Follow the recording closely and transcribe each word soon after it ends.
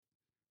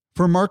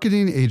For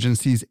marketing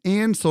agencies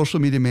and social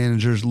media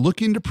managers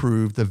looking to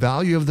prove the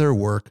value of their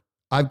work,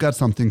 I've got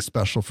something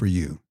special for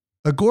you.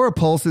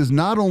 Agorapulse is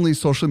not only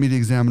Social Media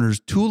Examiner's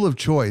tool of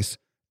choice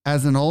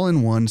as an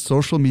all-in-one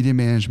social media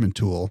management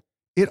tool,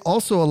 it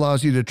also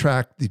allows you to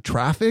track the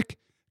traffic,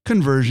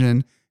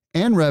 conversion,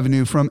 and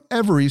revenue from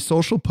every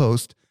social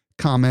post,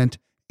 comment,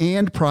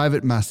 and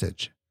private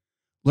message.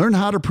 Learn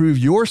how to prove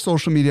your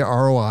social media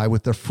ROI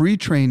with a free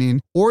training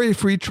or a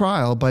free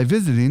trial by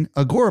visiting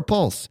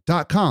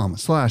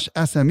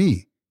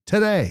agorapulse.com/SME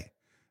today.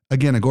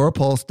 Again,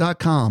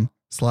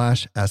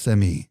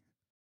 agorapulse.com/SME.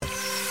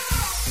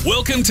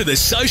 Welcome to the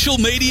Social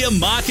Media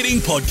Marketing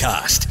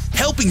Podcast,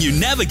 helping you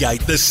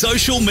navigate the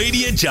social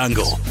media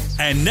jungle.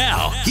 And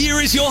now,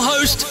 here is your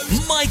host,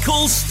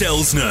 Michael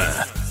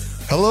Stelzner.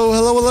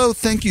 Hello.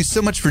 Thank you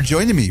so much for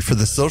joining me for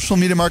the Social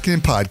Media Marketing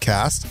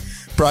Podcast,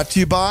 brought to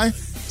you by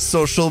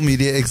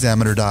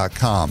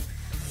socialmediaexaminer.com.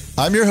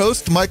 I'm your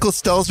host, Michael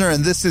Stelzner,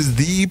 and this is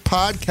the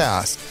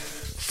podcast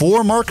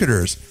for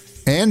marketers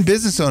and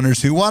business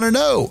owners who want to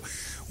know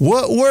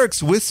what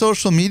works with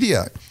social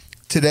media.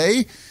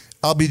 Today,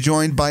 I'll be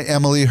joined by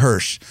Emily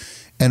Hirsch,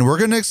 and we're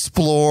going to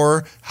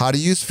explore how to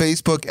use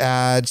Facebook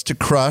ads to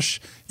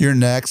crush your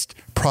next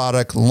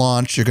product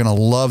launch. You're going to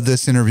love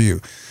this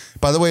interview.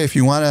 By the way, if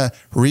you want to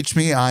reach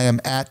me, I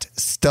am at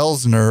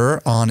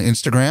Stelzner on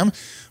Instagram,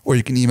 or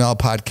you can email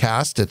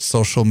podcast at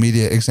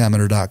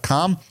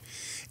socialmediaexaminer.com.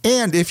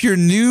 And if you're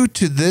new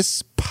to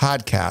this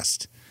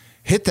podcast,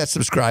 hit that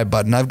subscribe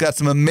button. I've got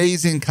some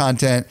amazing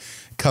content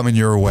coming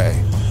your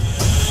way.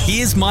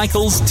 Here's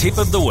Michael's tip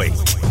of the week.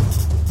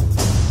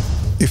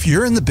 If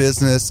you're in the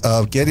business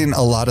of getting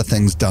a lot of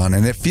things done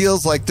and it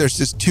feels like there's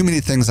just too many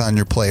things on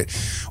your plate,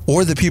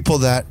 or the people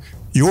that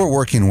you're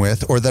working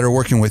with or that are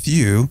working with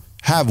you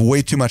have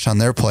way too much on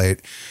their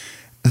plate,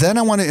 then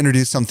I want to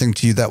introduce something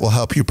to you that will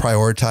help you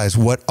prioritize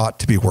what ought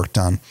to be worked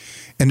on.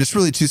 And it's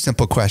really two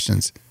simple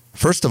questions.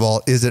 First of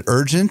all, is it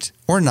urgent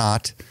or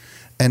not?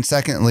 And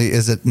secondly,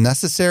 is it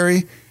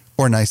necessary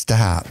or nice to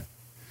have?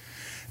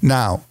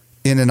 Now,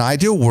 in an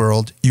ideal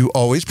world, you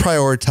always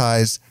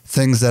prioritize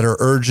things that are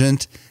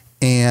urgent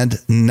and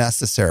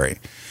necessary.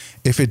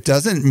 If it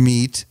doesn't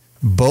meet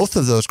both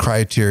of those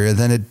criteria,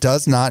 then it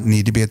does not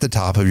need to be at the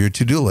top of your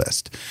to-do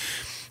list.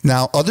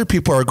 Now, other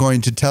people are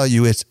going to tell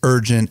you it's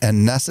urgent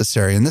and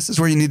necessary, and this is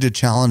where you need to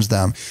challenge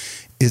them.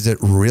 Is it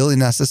really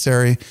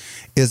necessary?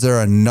 Is there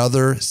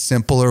another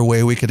simpler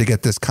way we could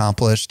get this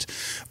accomplished?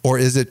 Or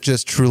is it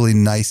just truly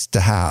nice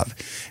to have?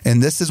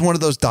 And this is one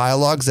of those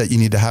dialogues that you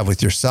need to have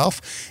with yourself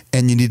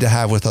and you need to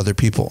have with other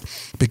people,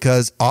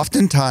 because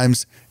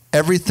oftentimes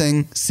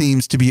everything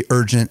seems to be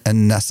urgent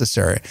and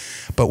necessary.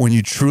 But when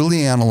you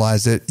truly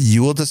analyze it,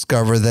 you will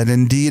discover that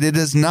indeed it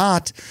is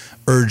not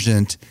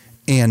urgent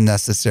and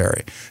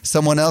necessary.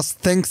 Someone else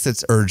thinks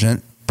it's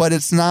urgent, but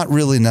it's not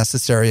really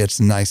necessary. It's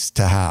nice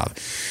to have.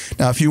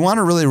 Now, if you want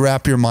to really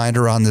wrap your mind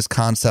around this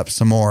concept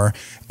some more,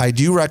 I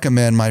do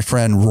recommend my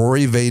friend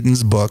Rory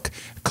Vaden's book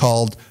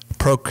called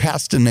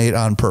Procrastinate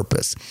on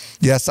Purpose.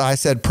 Yes, I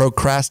said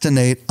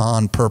procrastinate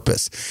on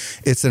purpose.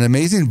 It's an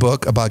amazing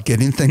book about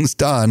getting things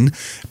done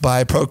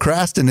by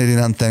procrastinating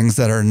on things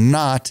that are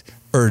not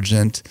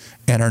urgent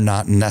and are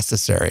not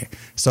necessary.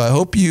 So I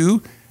hope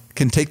you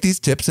can take these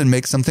tips and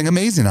make something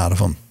amazing out of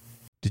them.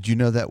 Did you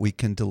know that we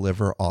can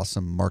deliver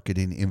awesome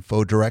marketing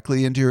info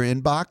directly into your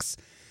inbox?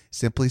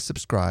 Simply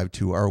subscribe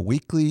to our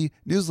weekly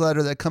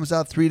newsletter that comes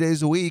out 3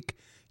 days a week.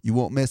 You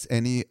won't miss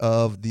any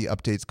of the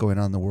updates going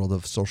on in the world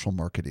of social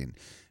marketing.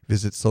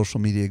 Visit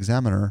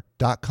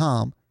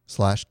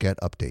socialmediaexaminer.com/get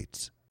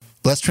updates.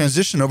 Let's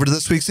transition over to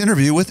this week's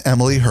interview with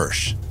Emily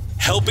Hirsch.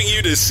 Helping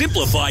you to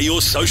simplify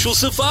your social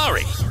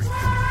safari.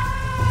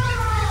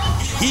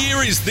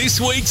 Here is this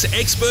week's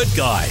expert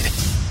guide.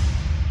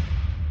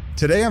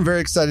 Today, I'm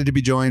very excited to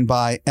be joined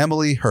by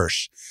Emily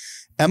Hirsch.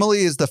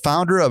 Emily is the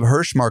founder of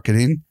Hirsch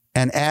Marketing,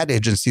 an ad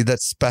agency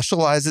that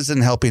specializes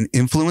in helping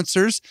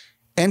influencers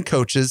and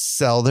coaches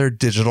sell their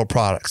digital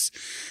products.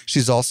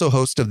 She's also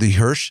host of the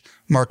Hirsch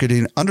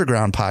Marketing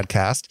Underground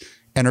podcast,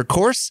 and her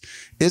course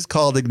is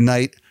called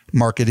Ignite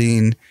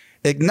Marketing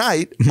for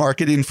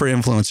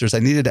Influencers. I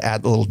needed to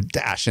add a little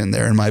dash in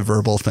there in my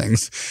verbal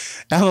things.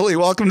 Emily,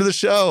 welcome to the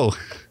show.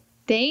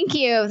 Thank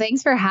you.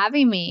 Thanks for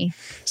having me.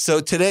 So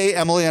today,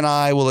 Emily and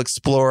I will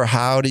explore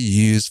how to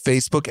use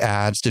Facebook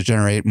ads to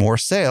generate more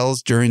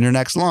sales during your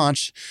next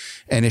launch.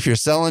 And if you're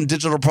selling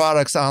digital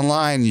products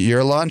online,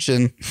 you're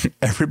launching.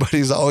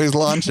 Everybody's always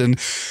launching.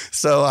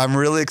 So I'm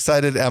really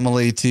excited,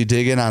 Emily, to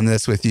dig in on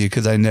this with you,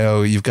 because I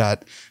know you've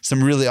got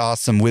some really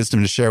awesome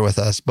wisdom to share with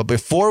us. But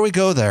before we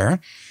go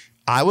there,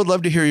 I would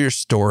love to hear your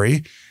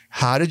story.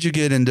 How did you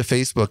get into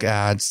Facebook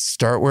ads?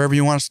 Start wherever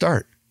you want to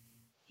start.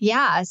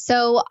 Yeah.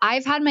 So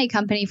I've had my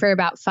company for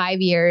about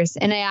 5 years,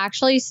 and I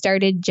actually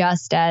started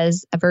just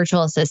as a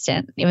virtual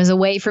assistant. It was a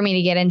way for me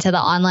to get into the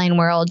online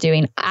world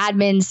doing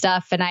admin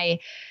stuff. And I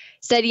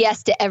said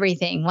yes to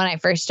everything when I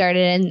first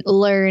started and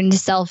learned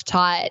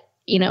self-taught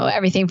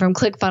everything from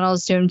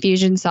ClickFunnels to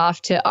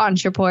Infusionsoft to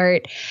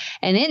Ontraport.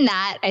 And in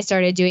that, I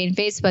started doing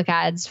Facebook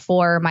ads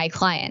for my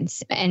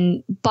clients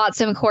and bought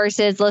some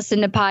courses,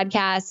 listened to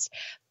podcasts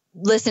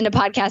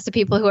of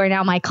people who are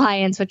now my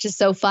clients, which is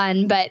so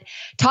fun, but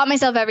taught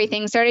myself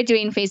everything, started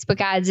doing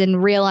Facebook ads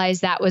and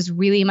realized that was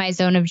really my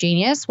zone of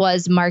genius,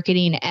 was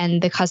marketing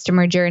and the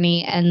customer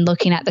journey and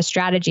looking at the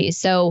strategies.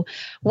 So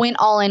went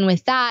all in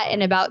with that.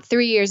 And about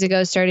 3 years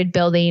ago, started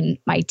building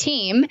my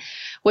team,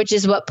 which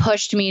is what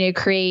pushed me to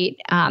create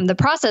the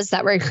process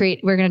that we're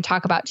going to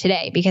talk about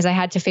today, because I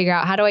had to figure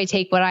out, how do I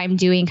take what I'm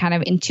doing kind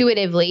of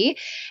intuitively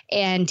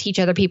and teach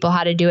other people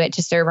how to do it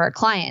to serve our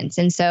clients.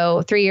 And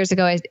so 3 years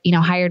ago, I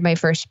hired my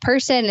first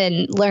person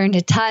and learned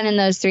a ton in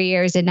those 3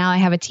 years. And now I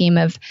have a team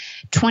of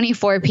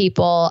 24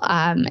 people,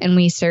 and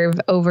we serve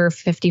over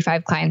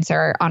 55 clients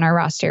are on our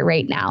roster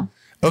right now.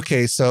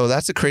 Okay, so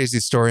that's a crazy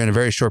story in a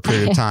very short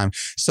period of time.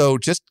 So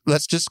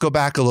let's just go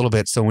back a little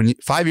bit. So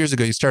 5 years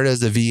ago, you started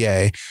as a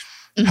VA,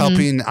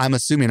 helping, I'm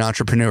assuming,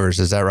 entrepreneurs.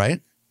 Is that right?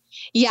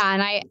 Yeah.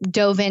 And I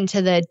dove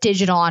into the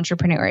digital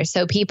entrepreneurs.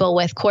 So people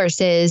with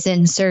courses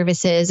and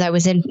services. I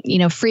was in,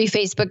 free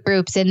Facebook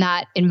groups in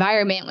that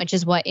environment, which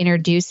is what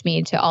introduced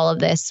me to all of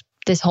this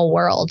whole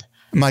world.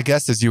 My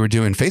guess is you were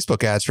doing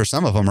Facebook ads for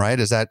some of them, right?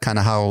 Is that kind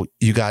of how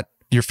you got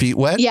your feet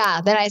wet?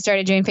 Yeah. Then I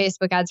started doing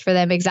Facebook ads for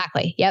them.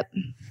 Exactly. Yep.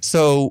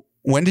 So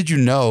when did you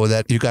know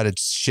that you got to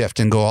shift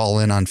and go all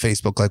in on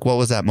Facebook? Like, what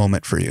was that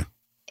moment for you?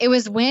 It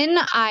was when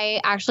I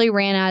actually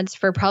ran ads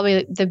for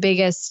probably the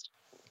biggest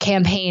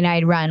campaign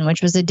I'd run,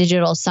 which was a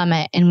digital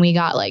summit. And we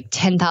got like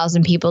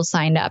 10,000 people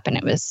signed up, and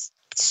it was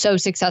so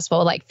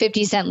successful, like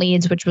 50 cent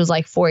leads, which was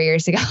like 4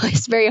 years ago.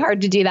 It's very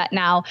hard to do that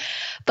now.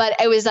 But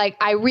it was like,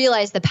 I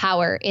realized the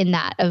power in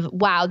that of,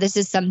 wow, this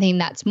is something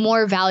that's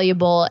more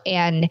valuable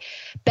and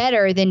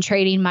better than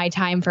trading my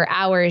time for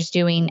hours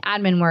doing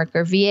admin work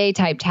or VA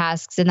type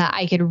tasks, and that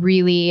I could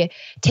really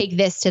take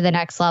this to the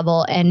next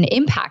level and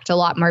impact a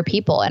lot more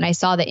people. And I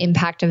saw the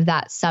impact of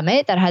that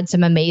summit that had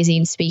some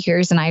amazing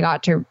speakers, and I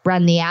got to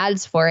run the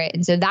ads for it.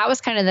 And so that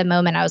was kind of the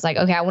moment I was like,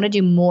 okay, I want to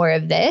do more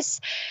of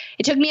this.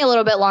 It took me a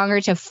little bit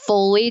longer to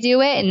fully do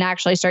it and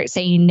actually start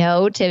saying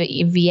no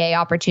to VA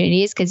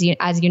opportunities. Because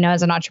as you know,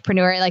 as an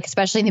entrepreneur, like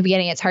especially in the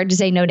beginning, it's hard to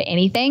say no to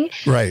anything.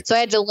 Right. So I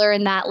had to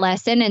learn that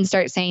lesson and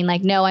start saying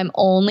like, no, I'm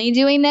only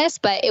doing this.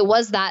 But it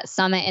was that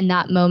summit in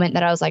that moment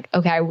that I was like,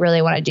 okay, I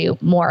really want to do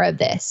more of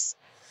this.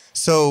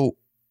 So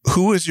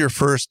who was your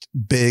first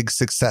big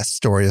success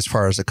story as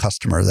far as a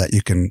customer that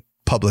you can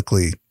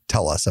publicly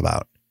tell us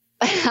about?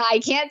 I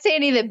can't say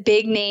any of the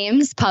big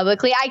names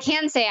publicly. I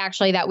can say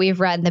actually that we've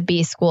run the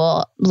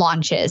B-School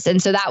launches.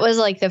 And so that was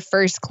like the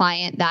first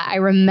client that I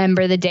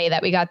remember the day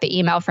that we got the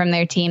email from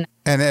their team.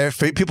 And if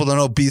people don't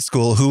know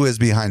B-School, who is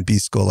behind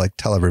B-School? Like,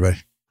 tell everybody.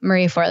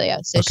 Marie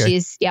Forleo. So okay.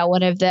 She's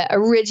one of the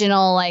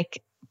original,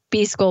 like,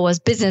 B-School was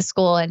business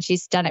school, and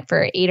she's done it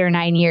for 8 or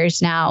 9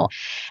 years now.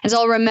 And so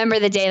I'll remember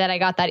the day that I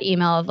got that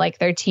email of like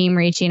their team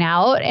reaching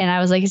out, and I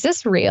was like, is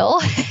this real?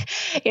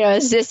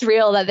 Is this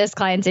real that this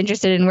client's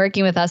interested in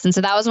working with us? And so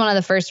that was one of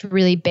the first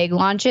really big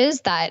launches,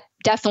 that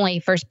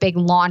definitely first big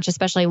launch,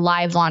 especially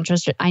live launch,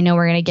 which I know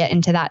we're going to get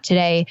into that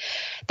today,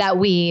 that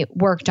we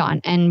worked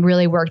on and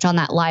really worked on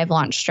that live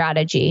launch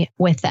strategy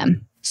with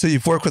them. So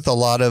you've worked with a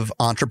lot of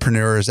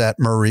entrepreneurs at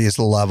Marie's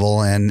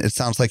level, and it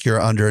sounds like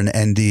you're under an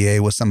NDA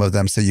with some of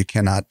them, so you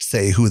cannot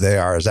say who they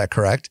are. Is that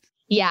correct?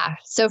 Yeah.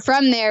 So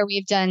from there,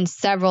 we've done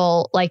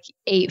several like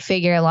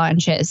 8-figure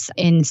launches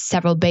in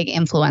several big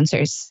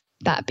influencers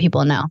that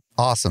people know.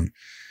 Awesome.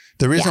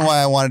 The reason why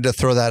I wanted to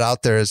throw that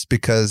out there is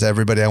because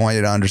everybody, I want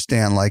you to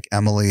understand, like,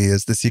 Emily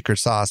is the secret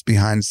sauce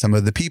behind some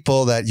of the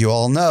people that you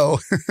all know.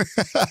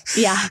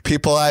 Yeah.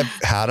 People I've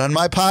had on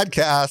my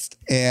podcast,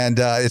 and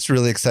it's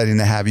really exciting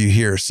to have you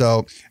here.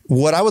 So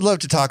what I would love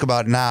to talk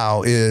about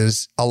now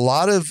is a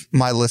lot of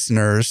my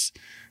listeners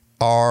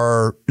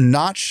are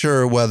not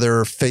sure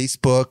whether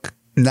Facebook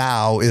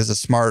now is a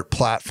smart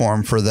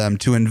platform for them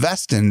to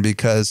invest in,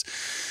 because,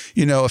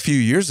 a few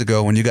years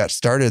ago when you got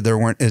started, there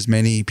weren't as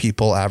many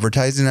people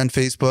advertising on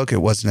Facebook. It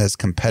wasn't as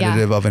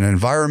competitive of an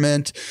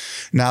environment.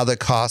 Now the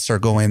costs are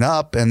going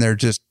up, and they're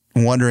just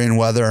wondering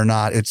whether or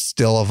not it's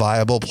still a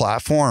viable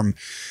platform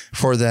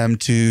for them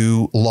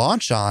to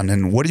launch on.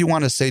 And what do you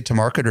want to say to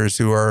marketers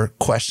who are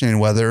questioning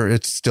whether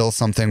it's still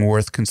something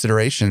worth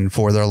consideration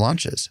for their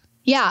launches?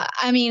 Yeah.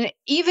 I mean,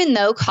 even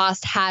though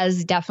cost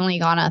has definitely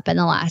gone up in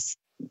the last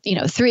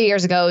 3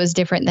 years ago is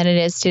different than it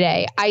is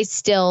today, I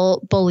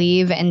still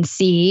believe and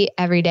see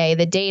every day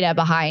the data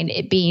behind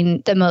it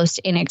being the most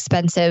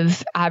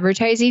inexpensive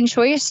advertising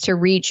choice to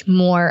reach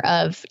more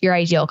of your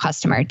ideal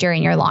customer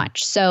during your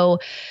launch. So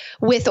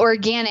with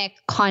organic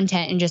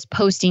content and just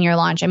posting your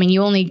launch, I mean,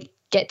 you only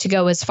get to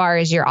go as far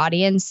as your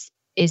audience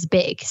is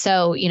big.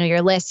 So,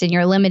 your list, and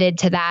you're limited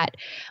to that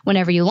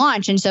whenever you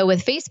launch. And so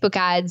with Facebook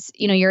ads,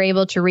 you're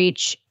able to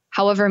reach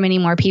however many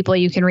more people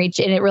you can reach.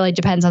 And it really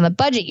depends on the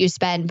budget you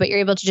spend, but you're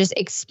able to just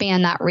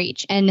expand that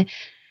reach. And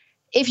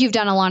if you've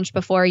done a launch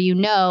before,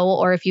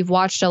 or if you've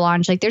watched a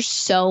launch, like there's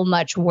so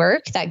much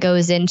work that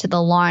goes into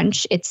the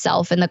launch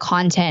itself and the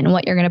content and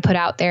what you're going to put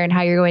out there and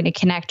how you're going to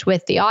connect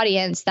with the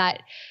audience,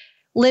 that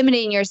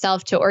limiting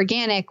yourself to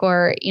organic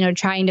or,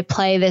 trying to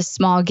play this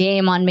small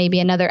game on maybe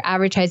another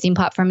advertising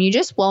platform, you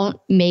just won't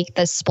make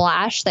the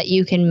splash that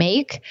you can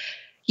make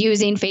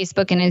using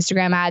Facebook and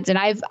Instagram ads. And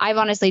I've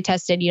honestly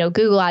tested,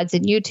 Google ads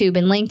and YouTube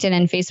and LinkedIn,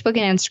 and Facebook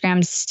and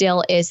Instagram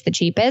still is the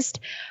cheapest,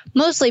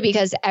 mostly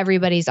because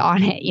everybody's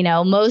on it.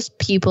 Most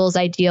people's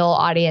ideal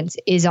audience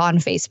is on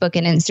Facebook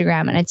and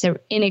Instagram, and it's an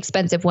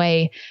inexpensive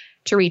way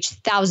to reach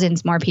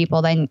thousands more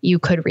people than you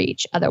could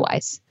reach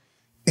otherwise.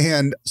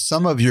 And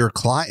some of your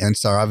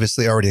clients are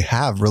obviously already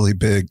have really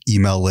big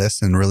email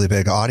lists and really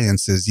big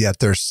audiences, yet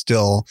they're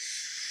still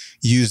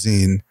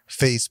using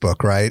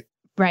Facebook, right?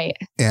 Right.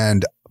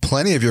 And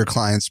plenty of your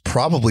clients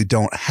probably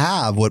don't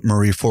have what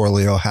Marie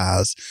Forleo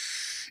has.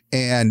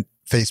 And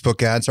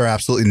Facebook ads are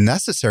absolutely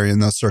necessary in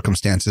those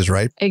circumstances,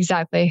 right?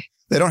 Exactly.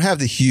 They don't have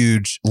the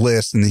huge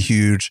list and the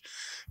huge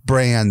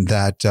brand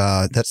that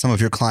some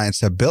of your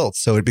clients have built.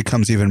 So it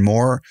becomes even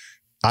more,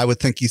 I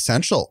would think,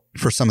 essential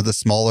for some of the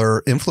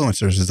smaller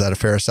influencers. Is that a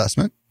fair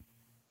assessment?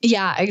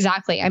 Yeah,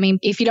 exactly. I mean,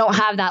 if you don't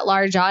have that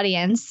large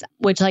audience,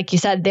 which like you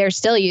said, they're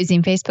still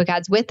using Facebook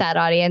ads with that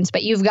audience,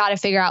 but you've got to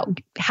figure out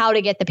how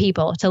to get the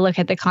people to look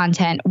at the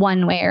content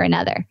one way or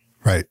another.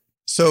 Right.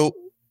 So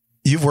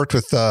you've worked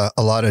with a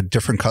lot of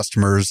different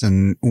customers,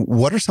 and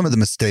what are some of the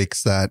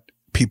mistakes that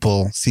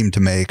people seem to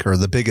make, or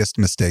the biggest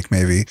mistake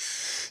maybe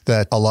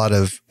that a lot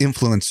of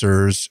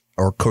influencers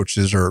or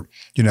coaches or,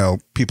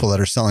 people that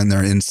are selling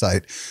their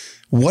insight,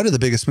 what are the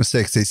biggest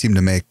mistakes they seem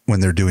to make when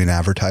they're doing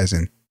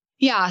advertising?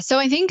 Yeah. So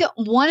I think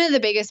one of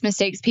the biggest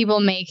mistakes people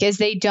make is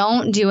they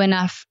don't do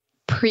enough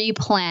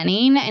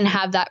pre-planning and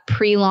have that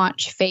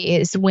pre-launch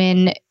phase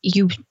when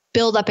you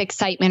build up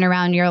excitement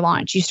around your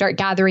launch. You start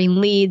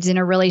gathering leads in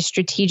a really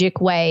strategic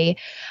way.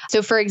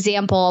 So for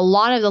example, a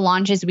lot of the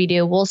launches we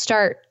do, we'll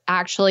start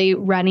actually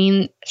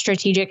running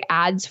strategic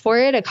ads for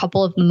it a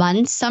couple of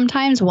months,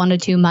 sometimes 1 to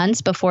 2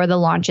 months before the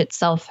launch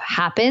itself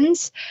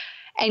happens,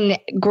 and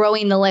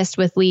growing the list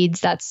with leads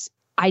that's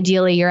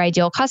ideally your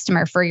ideal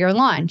customer for your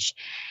launch.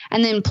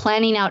 And then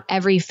planning out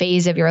every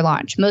phase of your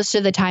launch. Most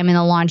of the time in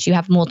the launch, you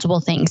have multiple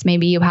things.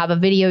 Maybe you have a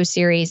video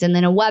series and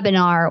then a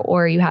webinar,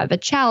 or you have a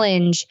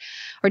challenge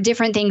or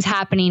different things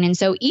happening. And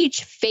so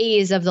each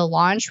phase of the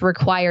launch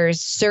requires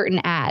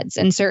certain ads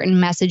and certain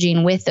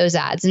messaging with those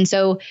ads. And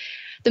so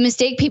the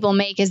mistake people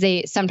make is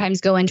they sometimes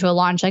go into a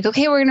launch like,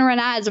 okay, we're going to run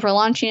ads. We're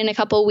launching in a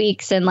couple of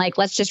weeks. And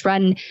let's just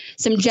run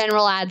some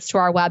general ads to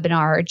our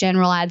webinar or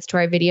general ads to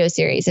our video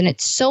series. And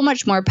it's so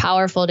much more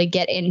powerful to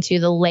get into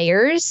the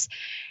layers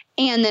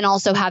and then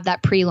also have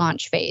that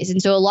pre-launch phase.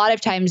 And so a lot of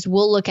times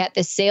we'll look at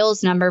the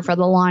sales number for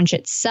the launch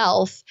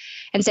itself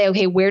and say,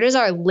 okay, where does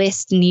our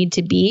list need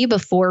to be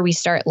before we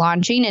start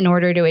launching in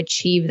order to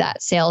achieve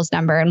that sales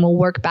number? And we'll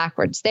work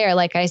backwards there.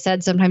 Like I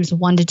said, sometimes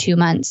 1 to 2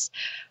 months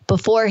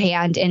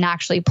beforehand in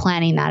actually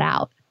planning that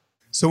out.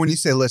 So when you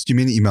say list, you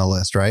mean email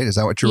list, right? Is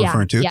that what you're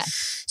referring to?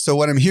 Yes. So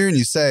what I'm hearing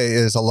you say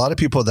is a lot of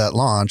people that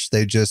launch,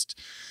 they just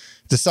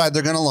decide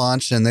they're going to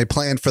launch and they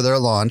plan for their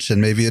launch,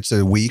 and maybe it's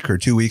a week or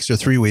 2 weeks or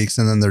 3 weeks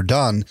and then they're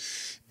done.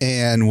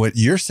 And what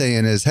you're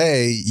saying is,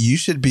 hey, you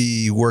should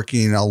be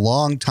working a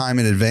long time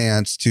in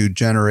advance to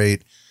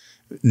generate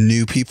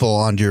new people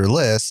onto your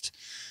list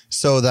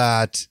so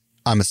that,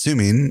 I'm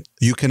assuming,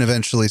 you can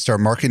eventually start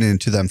marketing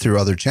to them through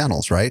other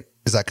channels, right?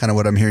 Is that kind of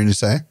what I'm hearing you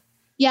say?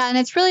 Yeah. And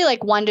it's really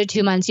like 1 to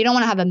 2 months. You don't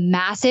want to have a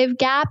massive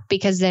gap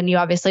because then you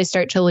obviously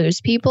start to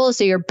lose people.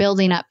 So you're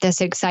building up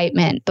this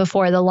excitement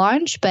before the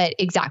launch. But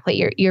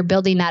exactly, you're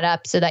building that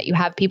up so that you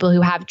have people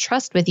who have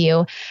trust with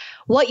you.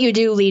 What you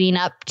do leading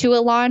up to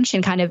a launch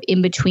and kind of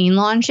in between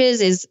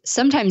launches is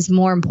sometimes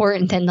more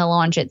important than the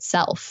launch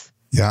itself.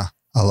 Yeah,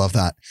 I love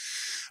that.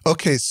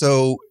 Okay,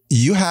 so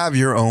you have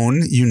your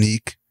own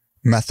unique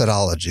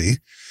methodology,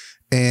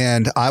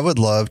 and I would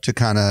love to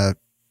kind of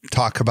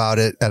talk about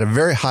it at a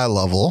very high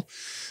level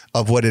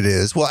of what it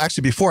is. Well,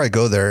 actually, before I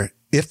go there,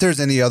 if there's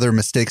any other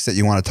mistakes that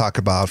you want to talk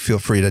about, feel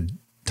free to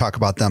talk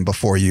about them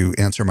before you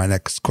answer my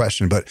next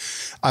question. But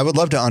I would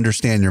love to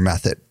understand your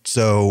method.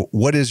 So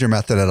what is your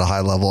method at a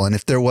high level? And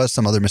if there was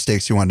some other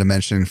mistakes you wanted to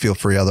mention, feel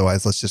free.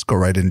 Otherwise, let's just go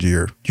right into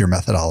your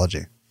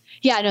methodology.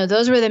 Yeah, no,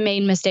 those were the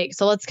main mistakes.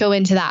 So let's go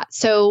into that.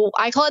 So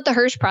I call it the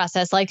Hirsch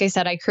process. Like I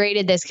said, I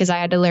created this because I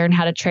had to learn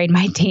how to train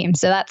my team.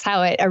 So that's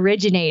how it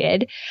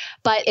originated.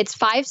 But it's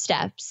 5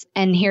 steps.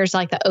 And here's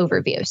like the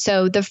overview.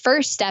 So the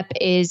first step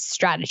is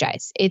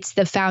strategize. It's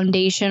the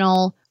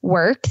foundational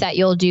work that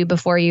you'll do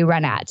before you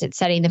run ads. It's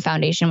setting the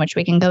foundation, which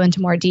we can go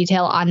into more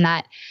detail on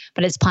that.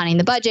 But it's planning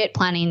the budget,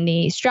 planning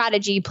the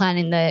strategy,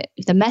 planning the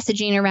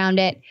messaging around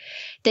it.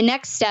 The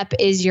next step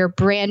is your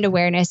brand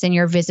awareness and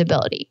your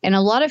visibility. And a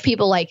lot of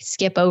people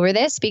skip over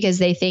this because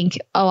they think,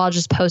 oh, I'll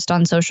just post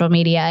on social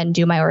media and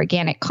do my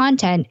organic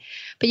content.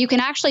 But you can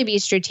actually be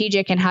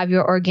strategic and have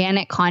your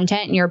organic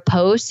content and your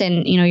posts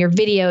and, your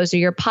videos or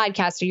your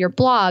podcasts or your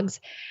blogs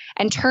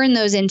and turn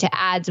those into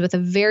ads with a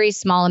very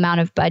small amount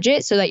of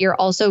budget so that you're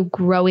also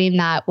growing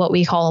that, what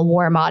we call a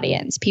warm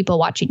audience, people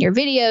watching your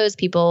videos,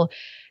 people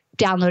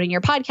downloading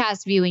your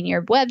podcast, viewing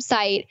your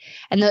website,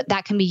 and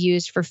that can be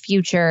used for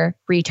future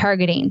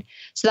retargeting.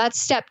 So that's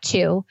step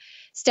 2.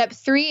 Step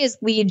 3 is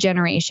lead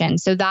generation.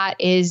 So that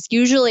is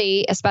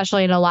usually,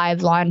 especially in a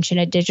live launch in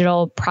a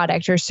digital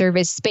product or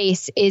service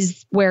space,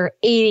 is where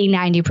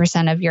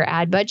 80-90% of your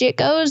ad budget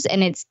goes.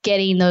 And it's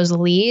getting those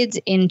leads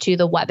into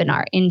the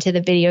webinar, into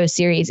the video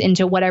series,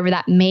 into whatever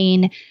that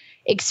main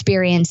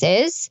experience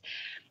is.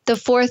 The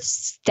 4th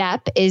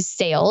step is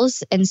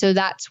sales. And so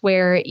that's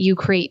where you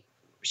create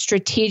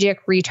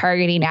strategic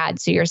retargeting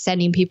ads. So you're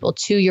sending people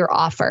to your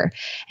offer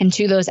and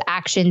to those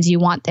actions you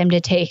want them to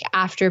take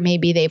after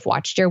maybe they've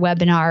watched your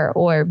webinar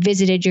or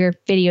visited your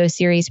video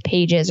series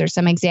pages or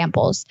some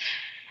examples.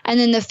 And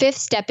then the 5th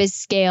step is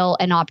scale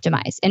and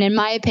optimize. And in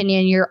my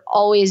opinion, you're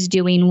always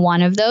doing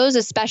one of those,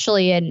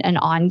 especially in an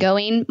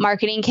ongoing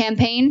marketing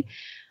campaign.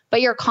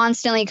 But you're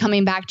constantly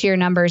coming back to your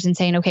numbers and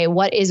saying, okay,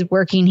 what is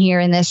working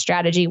here in this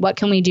strategy? What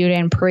can we do to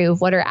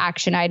improve? What are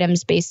action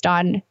items based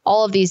on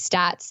all of these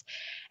stats?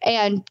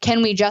 And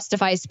can we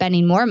justify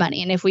spending more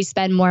money? And if we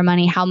spend more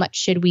money, how much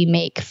should we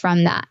make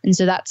from that? And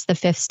so that's the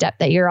 5th step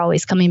that you're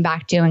always coming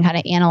back to and kind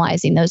of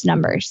analyzing those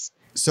numbers.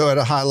 So at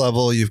a high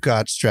level, you've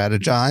got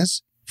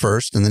strategize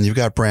first, and then you've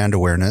got brand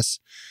awareness.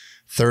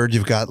 3rd,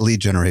 you've got lead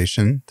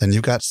generation. Then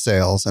you've got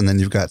sales, and then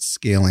you've got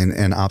scaling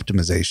and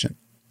optimization.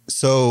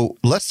 So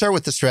let's start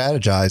with the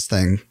strategize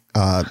thing.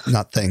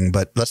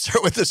 But let's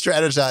start with the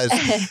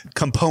strategize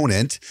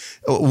component.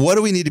 What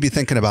do we need to be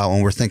thinking about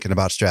when we're thinking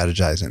about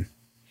strategizing?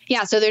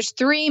 Yeah, so there's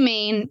 3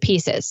 main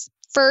pieces.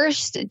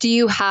 First, do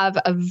you have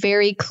a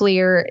very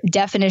clear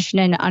definition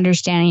and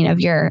understanding of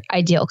your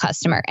ideal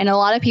customer? And a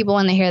lot of people,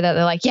 when they hear that,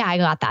 they're like, yeah, I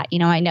got that.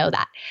 I know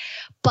that.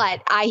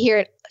 But I hear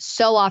it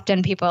so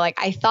often. People are like,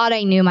 I thought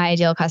I knew my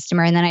ideal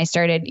customer. And then I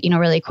started,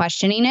 really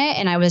questioning it.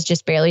 And I was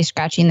just barely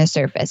scratching the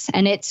surface.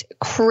 And it's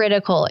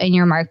critical in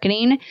your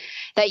marketing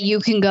that you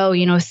can go,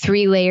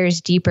 3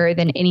 layers deeper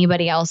than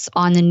anybody else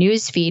on the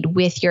newsfeed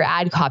with your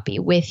ad copy,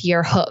 with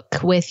your hook,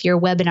 with your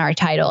webinar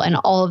title, and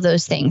all of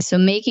those things. So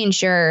making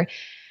sure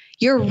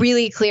you're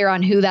really clear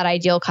on who that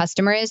ideal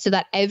customer is so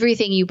that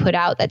everything you put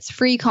out that's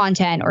free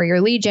content or your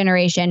lead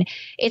generation,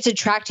 it's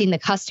attracting the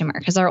customer,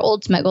 because our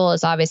ultimate goal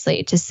is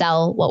obviously to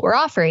sell what we're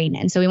offering.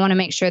 And so we want to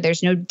make sure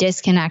there's no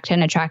disconnect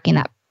in attracting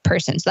that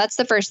person. So that's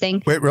the first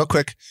thing. Wait, real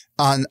quick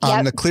on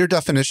the clear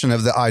definition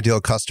of the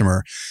ideal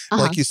customer.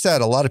 Like you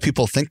said, a lot of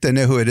people think they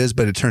know who it is,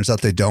 but it turns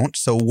out they don't.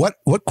 So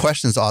what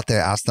questions ought they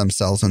ask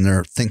themselves when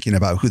they're thinking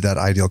about who that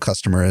ideal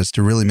customer is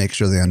to really make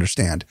sure they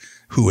understand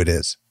who it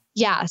is?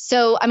 Yeah.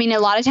 So, a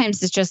lot of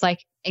times it's just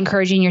like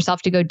encouraging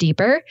yourself to go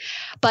deeper,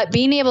 but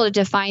being able to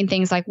define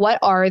things like what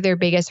are their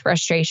biggest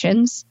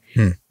frustrations?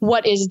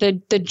 What is the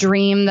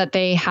dream that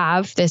they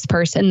have, this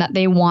person that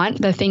they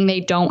want, the thing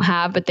they don't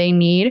have, but they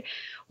need?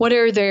 What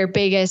are their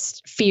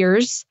biggest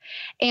fears?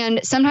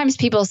 And sometimes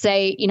people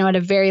say, at a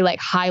very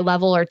high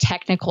level or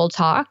technical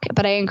talk,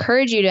 but I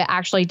encourage you to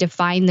actually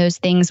define those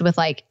things with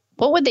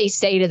what would they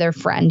say to their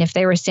friend if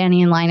they were standing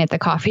in line at the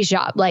coffee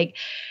shop?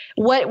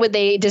 What would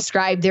they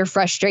describe their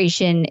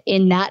frustration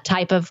in that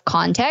type of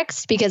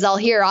context? Because I'll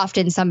hear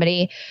often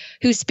somebody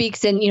who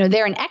speaks and,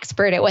 they're an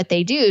expert at what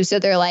they do. So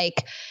they're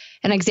like,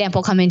 an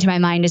example coming to my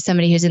mind is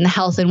somebody who's in the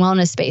health and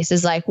wellness space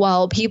is like,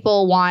 well,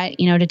 people want,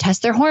 to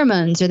test their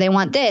hormones or they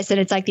want this. And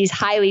it's like these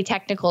highly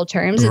technical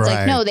terms. It's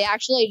like, no, they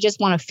actually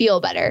just want to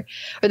feel better,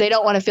 or they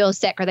don't want to feel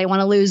sick, or they want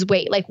to lose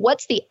weight.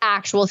 What's the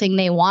actual thing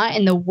they want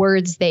and the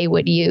words they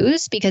would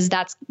use? Because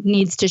that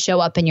needs to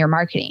show up in your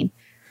marketing.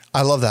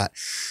 I love that.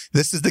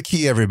 This is the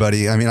key,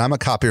 everybody. I'm a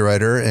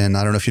copywriter, and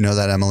I don't know if you know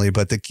that, Emily,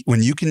 but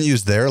when you can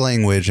use their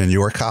language in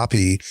your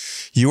copy,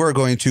 you are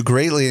going to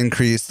greatly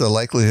increase the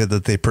likelihood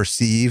that they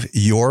perceive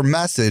your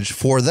message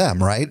for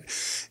them, right?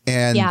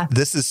 And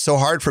this is so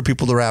hard for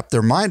people to wrap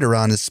their mind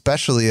around,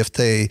 especially if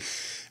they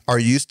are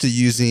used to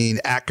using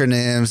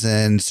acronyms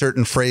and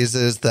certain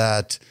phrases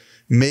that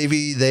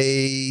maybe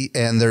they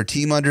and their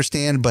team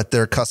understand, but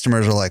their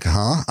customers are like,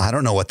 I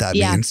don't know what that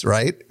means,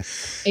 right?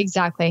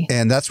 Exactly.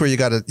 And that's where you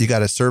got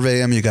to survey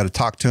them, you got to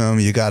talk to them,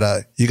 you got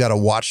to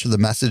watch the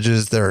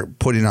messages they're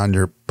putting on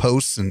your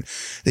posts and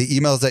the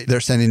emails that they're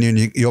sending you,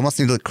 and you almost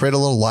need to create a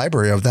little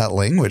library of that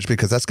language,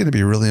 because that's going to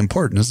be really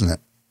important, isn't it?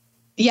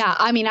 Yeah.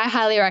 I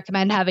highly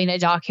recommend having a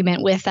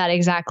document with that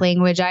exact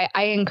language. I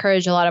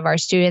encourage a lot of our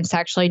students to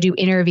actually do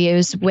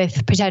interviews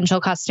with potential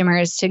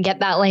customers to get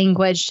that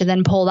language, to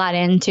then pull that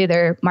into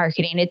their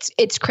marketing.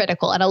 It's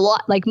critical. And a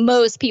lot,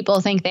 most people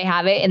think they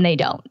have it and they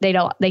don't.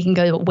 They can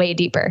go way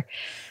deeper.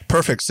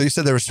 Perfect. So you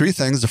said there was 3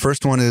 things. The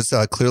first one is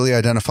clearly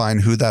identifying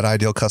who that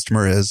ideal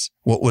customer is.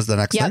 What was the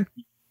next thing?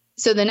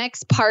 So the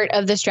next part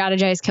of the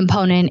strategize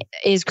component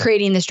is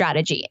creating the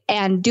strategy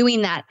and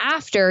doing that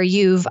after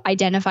you've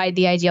identified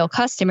the ideal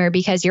customer,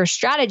 because your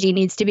strategy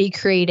needs to be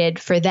created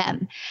for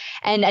them.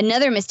 And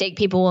another mistake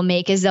people will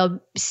make is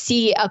they'll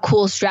see a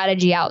cool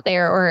strategy out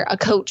there, or a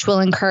coach will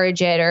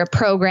encourage it, or a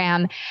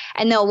program,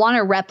 and they'll want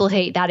to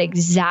replicate that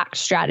exact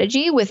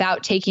strategy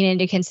without taking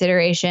into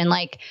consideration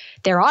like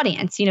their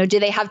audience. You know, do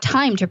they have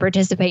time to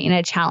participate in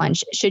a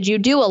challenge? Should you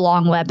do a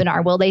long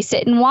webinar? Will they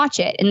sit and watch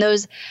it? And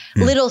those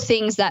little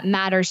things that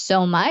matter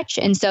so much.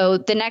 And so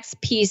the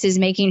next piece is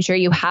making sure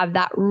you have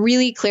that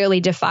really clearly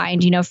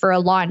defined, you know, for a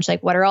launch,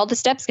 like what are all the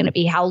steps going to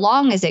be? How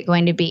long is it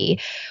going to be?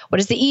 What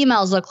does the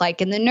emails look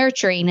like, and the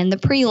nurturing and the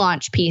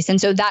pre-launch piece?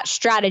 And so that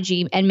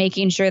strategy and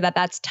making sure that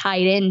that's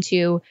tied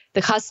into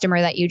the customer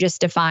that you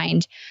just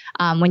defined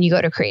when you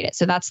go to create it.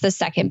 So that's the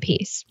second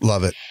piece.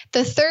 Love it.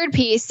 The third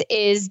piece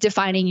is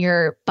defining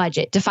your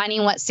budget,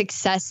 defining what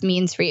success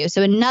means for you.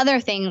 So another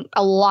thing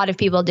a lot of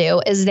people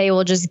do is they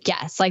will just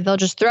guess. Like they'll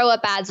just throw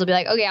up ads. They'll be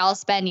like, okay, I'll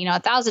spend, you know,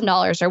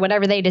 $1,000 or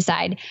whatever they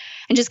decide,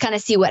 and just kind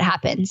of see what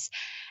happens.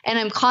 And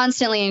I'm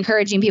constantly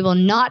encouraging people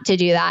not to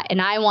do that.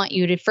 And I want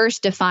you to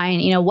first define,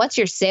 you know, what's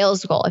your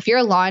sales goal? If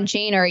you're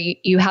launching, or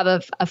you have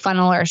a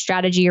funnel or a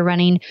strategy you're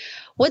running,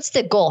 what's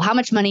the goal? How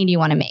much money do you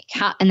want to make?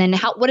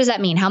 What does that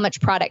mean? How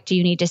much product do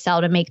you need to sell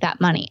to make that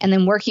money? And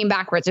then working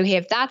backwards. Okay,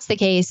 if that's the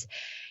case,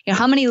 you know,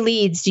 how many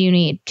leads do you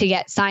need to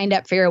get signed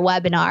up for your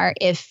webinar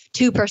if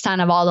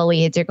 2% of all the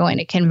leads are going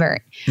to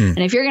convert? And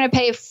if you're going to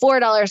pay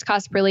 $4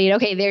 cost per lead,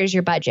 okay, there's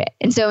your budget.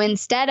 And so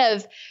instead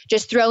of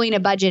just throwing a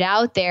budget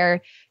out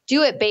there,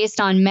 do it based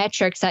on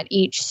metrics at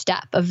each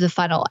step of the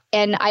funnel.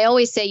 And I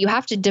always say you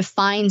have to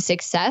define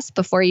success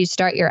before you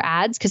start your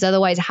ads, because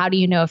otherwise, how do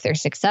you know if they're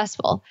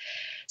successful?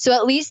 So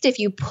at least if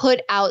you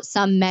put out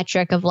some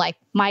metric of like,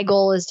 my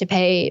goal is to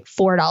pay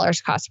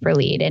 $4 cost per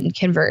lead and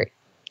convert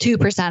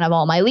 2% of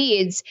all my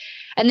leads,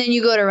 and then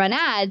you go to run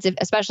ads,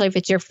 especially if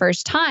it's your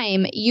first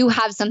time, you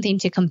have something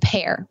to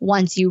compare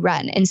once you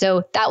run. And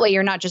so that way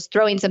you're not just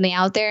throwing something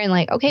out there and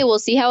like, okay, we'll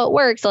see how it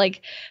works.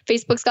 Like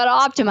Facebook's got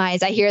to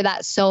optimize. I hear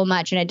that so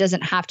much, and it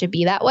doesn't have to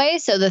be that way.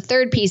 So the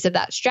third piece of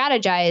that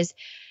strategize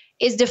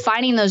is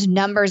defining those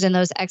numbers and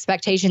those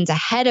expectations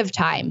ahead of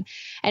time.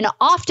 And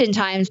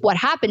oftentimes what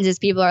happens is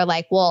people are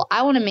like, well,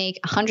 I want to make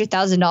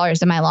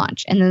 $100,000 in my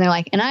launch. And then they're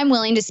like, and I'm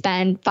willing to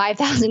spend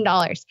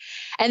 $5,000.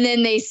 And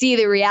then they see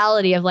the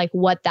reality of like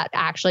what that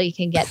actually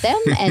can get them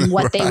and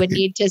what they would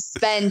need to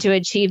spend to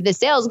achieve the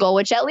sales goal,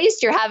 which at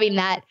least you're having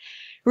that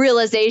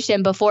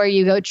realization before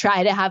you go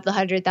try to have the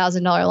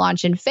 $100,000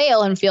 launch and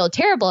fail and feel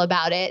terrible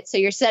about it. So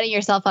you're setting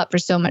yourself up for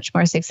so much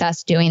more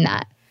success doing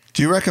that.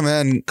 Do you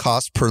recommend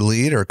cost per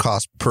lead or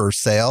cost per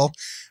sale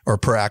or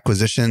per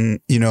acquisition?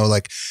 You know,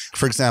 like,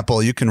 for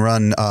example, you can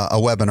run a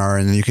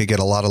webinar and you could get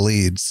a lot of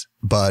leads,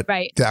 but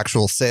the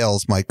actual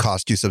sales might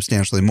cost you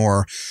substantially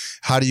more.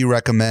 How do you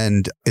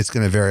recommend? It's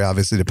going to vary,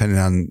 obviously, depending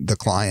on the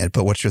client,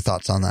 but what's your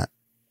thoughts on that?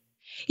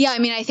 Yeah, I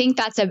mean, I think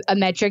that's a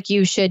metric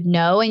you should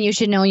know, and you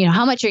should know, you know,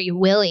 how much are you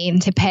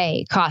willing to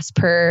pay cost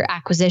per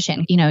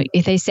acquisition? You know,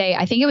 if they say,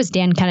 I think it was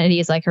Dan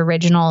Kennedy's like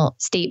original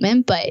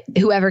statement, but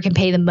whoever can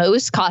pay the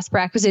most cost per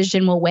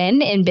acquisition will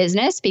win in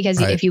business, because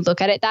if you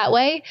look at it that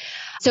way.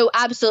 So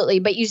absolutely.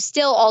 But you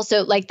still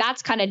also like,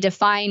 that's kind of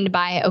defined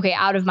by, okay,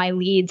 out of my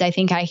leads, I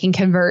think I can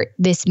convert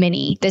this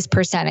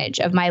percentage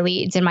of my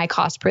leads and my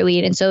cost per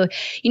lead. And so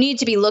you need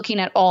to be looking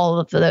at all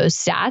of those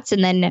stats.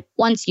 And then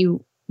once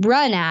you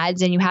run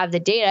ads and you have the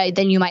data,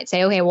 then you might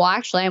say, okay, well,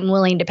 actually, I'm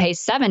willing to pay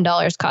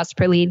 $7 cost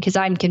per lead because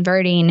I'm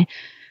converting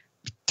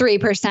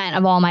 3%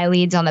 of all my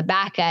leads on the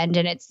back end,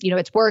 and it's, you know,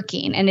 it's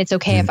working, and it's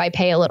okay if I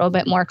pay a little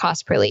bit more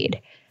cost per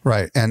lead.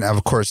 Right. And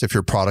of course, if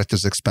your product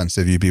is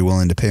expensive, you'd be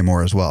willing to pay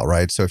more as well,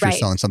 right? So if you're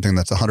selling something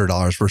that's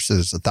 $100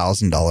 versus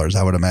 $1,000,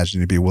 I would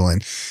imagine you'd be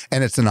willing,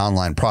 and it's an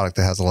online product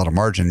that has a lot of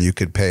margin, you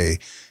could pay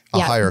a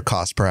higher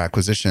cost per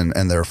acquisition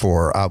and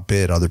therefore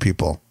outbid other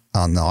people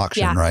on the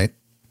auction, right?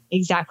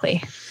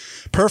 Exactly.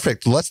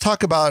 Perfect. Let's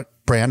talk about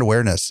brand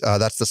awareness.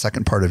 That's the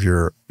second part of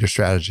your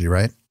strategy,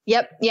 right?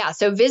 Yep. Yeah.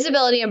 So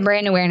visibility and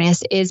brand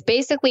awareness is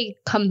basically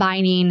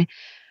combining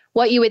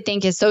what you would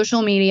think is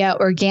social media,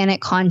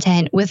 organic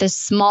content with a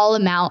small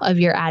amount of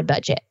your ad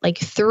budget, like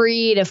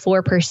 3 to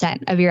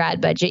 4% of your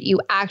ad budget. You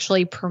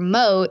actually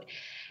promote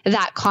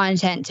that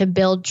content to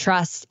build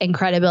trust and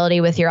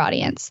credibility with your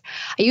audience.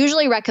 I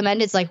usually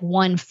recommend it's like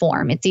one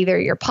form. It's either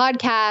your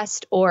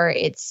podcast or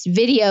it's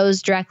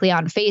videos directly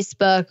on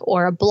Facebook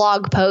or a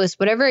blog post,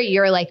 whatever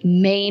your like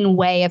main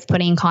way of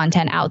putting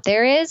content out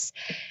there is.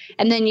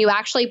 And then you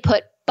actually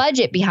put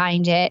budget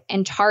behind it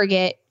and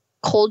target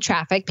cold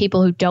traffic,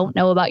 people who don't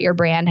know about your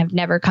brand, have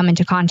never come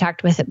into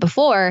contact with it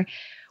before,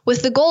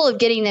 with the goal of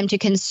getting them to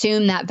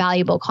consume that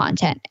valuable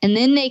content. And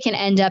then they can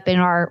end up in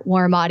our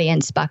warm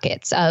audience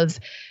buckets of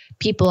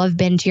people who have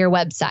been to your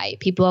website,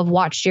 people who have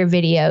watched your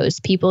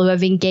videos, people who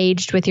have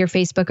engaged with your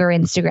Facebook or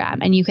Instagram.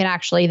 And you can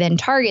actually then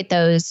target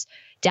those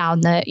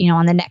down the, you know,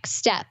 on the next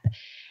step.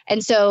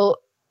 And so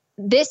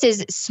this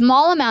is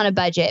small amount of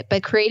budget,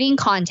 but creating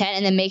content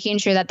and then making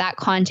sure that that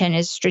content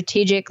is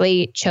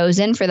strategically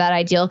chosen for that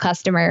ideal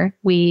customer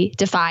we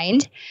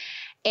defined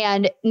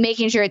and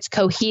making sure it's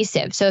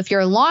cohesive. So if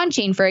you're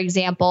launching, for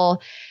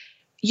example,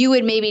 you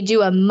would maybe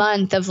do a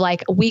month of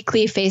like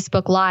weekly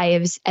Facebook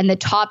Lives and the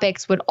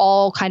topics would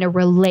all kind of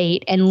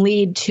relate and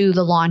lead to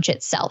the launch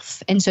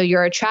itself. And so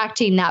you're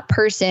attracting that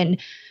person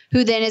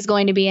who then is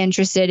going to be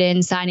interested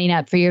in signing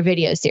up for your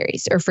video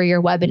series or for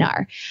your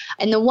webinar.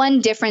 And the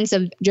one difference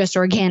of just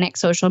organic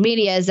social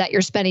media is that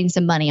you're spending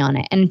some money on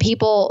it. And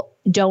people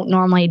don't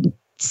normally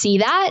see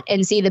that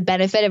and see the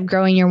benefit of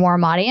growing your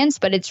warm audience,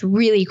 but it's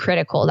really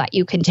critical that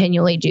you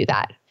continually do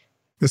that.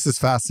 This is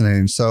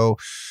fascinating. So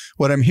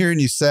what I'm hearing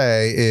you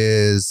say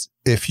is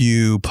if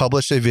you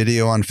publish a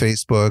video on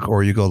Facebook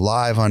or you go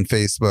live on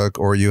Facebook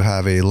or you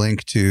have a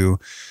link to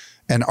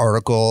an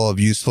article of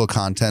useful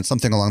content,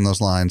 something along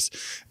those lines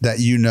that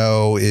you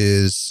know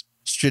is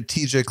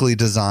strategically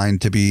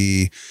designed to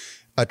be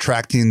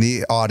attracting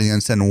the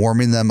audience and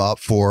warming them up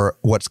for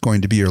what's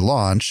going to be your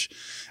launch,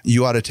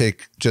 you ought to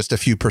take just a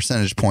few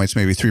percentage points,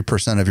 maybe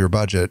 3% of your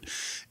budget,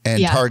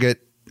 and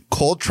target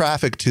cold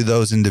traffic to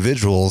those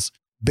individuals,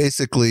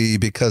 basically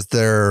because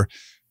they're,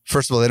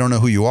 first of all, they don't know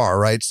who you are,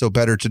 right? So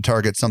better to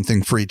target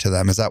something free to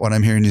them. Is that what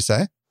I'm hearing you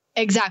say?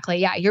 Exactly.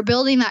 Yeah. You're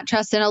building that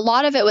trust. And a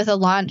lot of it with a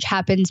launch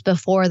happens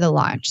before the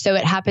launch. So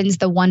it happens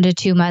the 1 to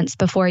 2 months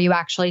before you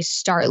actually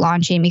start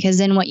launching, because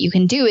then what you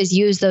can do is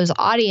use those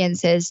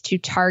audiences to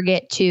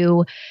target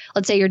to,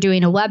 let's say you're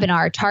doing a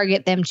webinar,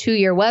 target them to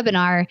your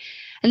webinar.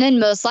 And then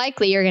most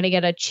likely you're going to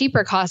get a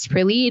cheaper cost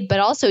per lead, but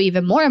also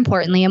even more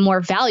importantly, a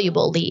more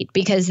valuable lead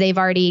because they've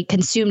already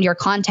consumed your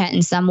content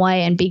in some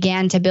way and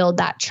began to build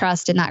that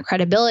trust and that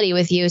credibility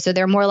with you. So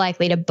they're more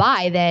likely to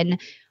buy then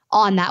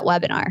on that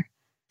webinar.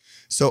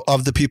 So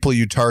of the people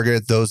you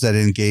target, those that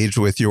engage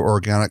with your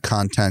organic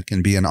content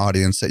can be an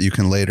audience that you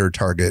can later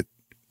target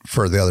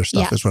for the other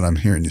stuff is what I'm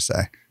hearing you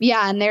say.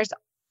 Yeah. And there's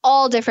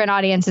all different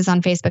audiences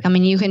on Facebook. I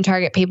mean, you can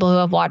target people who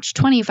have watched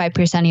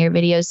 25% of your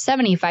videos,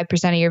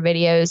 75% of your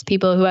videos,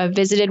 people who have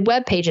visited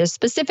web pages,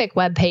 specific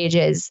web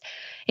pages,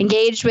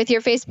 engaged with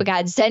your Facebook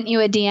ads, sent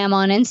you a DM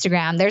on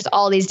Instagram. There's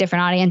all these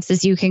different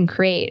audiences you can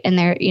create, and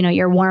they're, you know,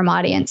 your warm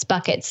audience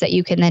buckets that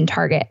you can then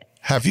target.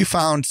 Have you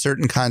found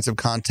certain kinds of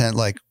content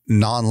like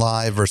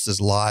non-live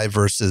versus live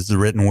versus the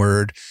written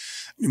word,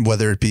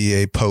 whether it be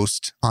a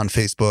post on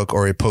Facebook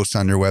or a post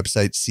on your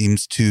website,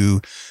 seems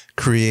to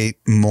create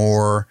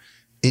more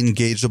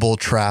engageable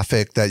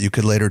traffic that you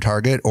could later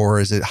target, or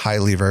is it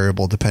highly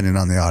variable depending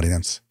on the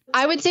audience?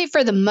 I would say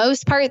for the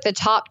most part, the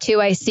top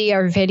two I see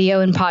are video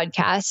and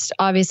podcast,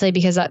 obviously,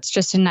 because that's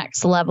just a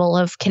next level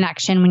of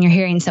connection when you're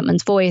hearing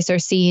someone's voice or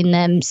seeing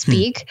them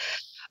speak.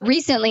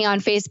 Recently on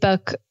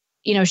Facebook,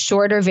 you know,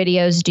 shorter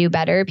videos do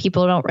better.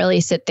 People don't really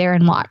sit there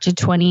and watch a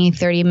 20,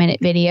 30-minute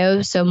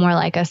video. So more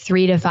like a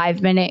 3 to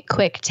 5 minute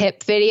quick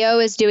tip video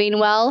is doing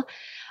well.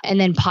 And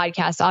then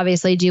podcasts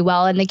obviously do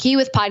well. And the key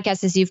with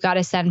podcasts is you've got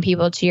to send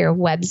people to your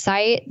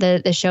website,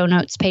 the show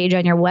notes page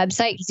on your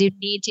website, because you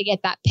need to get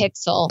that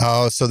pixel.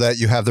 Oh, so that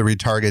you have the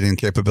retargeting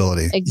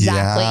capability.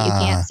 Exactly. Yeah.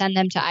 You can't send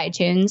them to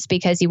iTunes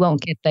because you won't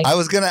get the... I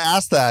was going to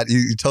ask that.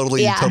 You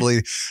totally.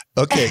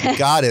 Okay,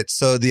 got it.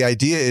 So the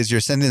idea is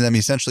you're sending them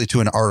essentially to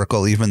an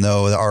article, even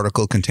though the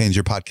article contains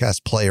your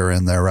podcast player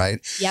in there, right?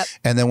 Yep.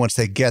 And then once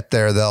they get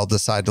there, they'll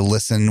decide to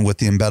listen with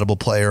the embeddable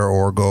player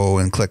or go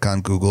and click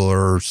on Google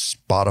or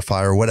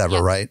Spotify or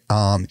whatever, right?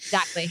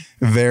 Exactly.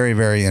 Very,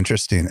 very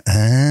interesting.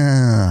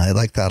 I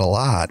like that a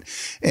lot.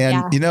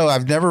 And, you know,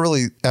 I've never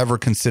really ever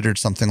considered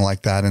something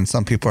like that. And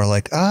some people are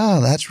like,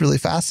 that's really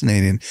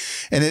fascinating.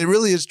 And it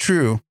really is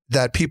true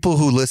that people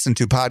who listen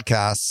to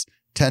podcasts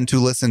tend to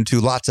listen to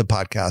lots of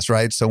podcasts,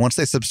 right? So once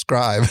they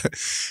subscribe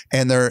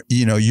and they're,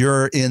 you know,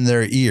 you're in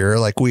their ear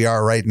like we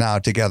are right now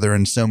together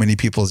in so many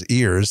people's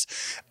ears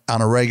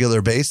on a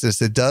regular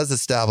basis, it does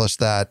establish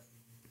that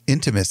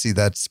intimacy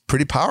that's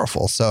pretty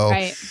powerful. So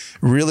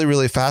really,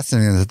 really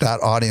fascinating that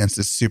audience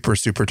is super,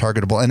 super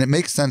targetable. And it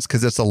makes sense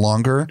because it's a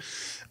longer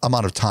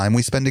amount of time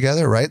we spend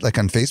together, right? Like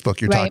on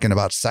Facebook, you're talking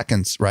about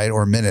seconds, right?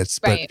 Or minutes,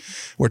 but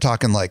we're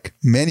talking like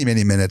many,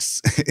 many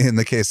minutes in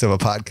the case of a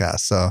podcast.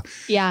 So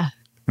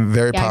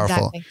very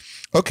powerful. Exactly.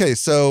 Okay.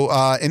 So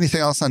anything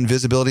else on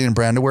visibility and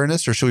brand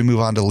awareness, or should we move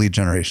on to lead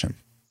generation?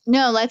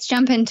 No, let's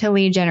jump into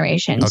lead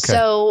generation.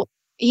 So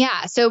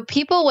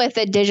people with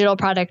a digital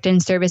product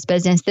and service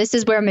business, this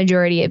is where a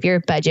majority of your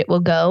budget will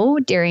go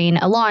during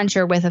a launch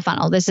or with a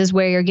funnel. This is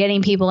where you're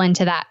getting people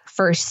into that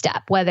first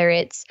step, whether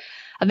it's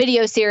a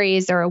video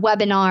series or a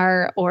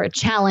webinar or a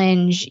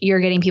challenge, you're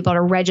getting people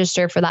to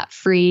register for that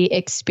free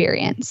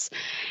experience.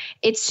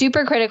 It's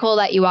super critical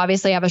that you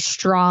obviously have a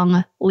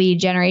strong lead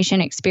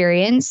generation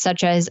experience,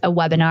 such as a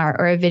webinar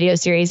or a video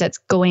series that's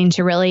going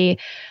to really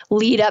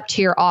lead up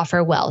to your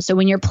offer well. So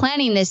when you're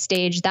planning this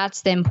stage,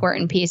 that's the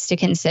important piece to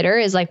consider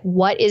is like,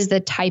 what is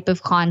the type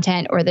of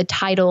content or the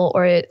title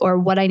or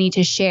what I need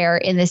to share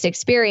in this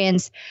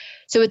experience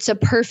So it's a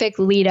perfect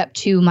lead up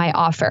to my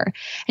offer.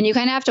 And you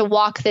kind of have to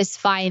walk this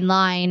fine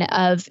line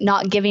of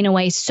not giving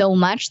away so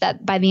much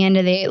that by the end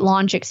of the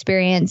launch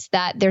experience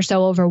that they're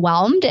so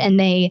overwhelmed and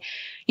they,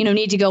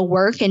 need to go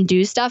work and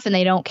do stuff and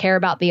they don't care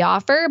about the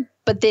offer,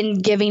 but then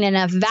giving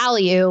enough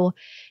value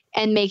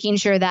and making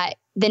sure that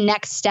the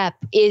next step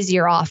is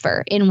your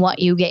offer in what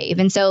you gave.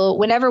 And so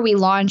whenever we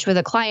launch with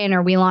a client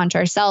or we launch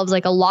ourselves,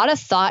 like a lot of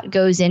thought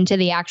goes into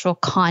the actual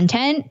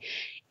content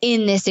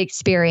in this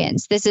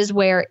experience. This is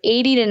where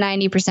 80 to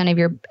 90% of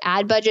your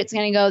ad budget's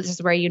going to go. This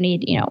is where you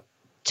need,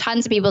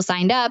 tons of people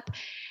signed up.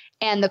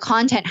 And the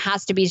content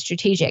has to be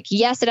strategic.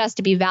 Yes, it has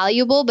to be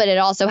valuable, but it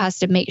also has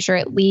to make sure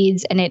it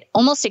leads and it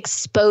almost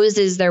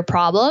exposes their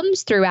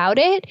problems throughout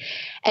it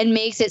and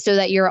makes it so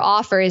that your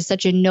offer is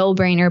such a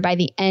no-brainer by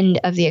the end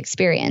of the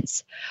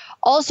experience.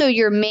 Also,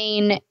 your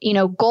main,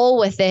 goal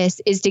with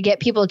this is to get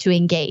people to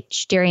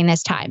engage during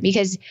this time,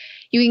 because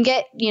you can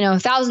get,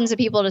 thousands of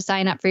people to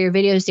sign up for your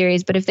video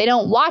series, but if they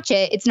don't watch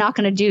it, it's not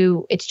going to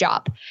do its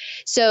job.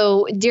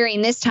 So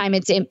during this time,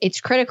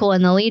 it's critical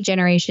in the lead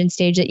generation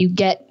stage that you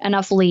get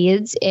enough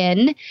leads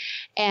in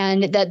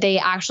and that they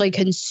actually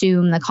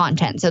consume the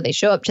content. So they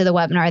show up to the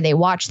webinar, they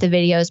watch the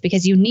videos,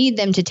 because you need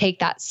them to take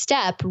that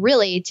step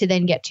really to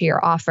then get to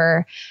your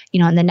offer,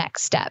 in the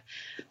next step.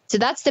 So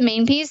that's the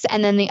main piece.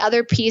 And then the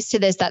other piece to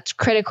this that's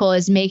critical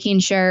is making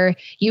sure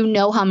you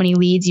know how many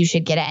leads you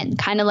should get in.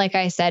 Kind of like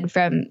I said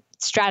from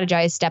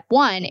Strategize step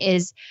 1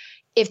 is,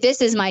 if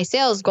this is my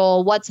sales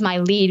goal, what's my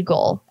lead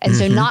goal? And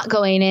so not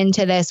going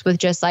into this with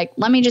just like,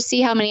 let me just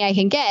see how many I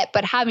can get,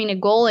 but having a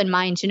goal in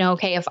mind to know,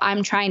 okay, if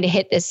I'm trying to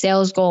hit this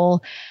sales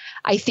goal,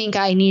 I think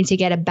I need to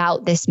get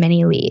about this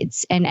many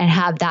leads and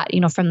have that,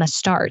 from the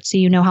start. So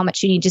you know how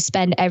much you need to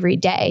spend every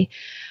day.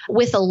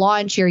 With a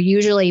launch, you're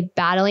usually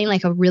battling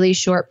like a really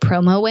short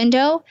promo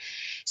window.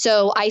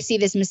 So I see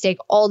this mistake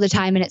all the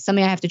time, and it's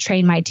something I have to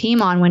train my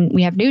team on when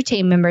we have new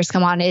team members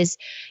come on, is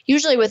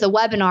usually with a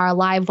webinar, a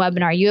live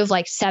webinar, you have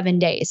like 7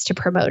 days to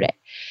promote it.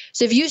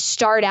 So if you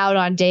start out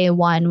on day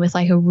 1 with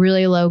like a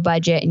really low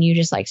budget and you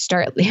just like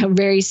start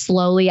very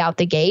slowly out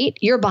the gate,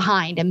 you're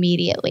behind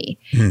immediately.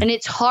 And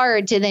it's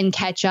hard to then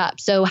catch up.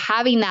 So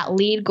having that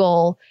lead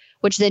goal,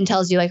 which then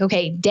tells you like,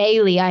 okay,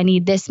 daily, I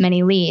need this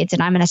many leads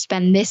and I'm going to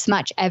spend this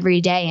much every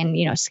day. And,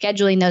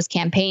 scheduling those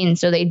campaigns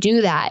so they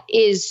do that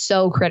is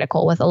so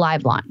critical with a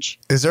live launch.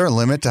 Is there a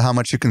limit to how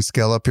much you can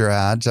scale up your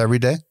ads every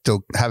day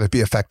to have it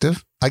be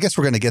effective? I guess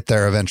we're going to get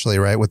there eventually,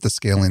 right? With the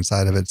scaling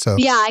side of it. So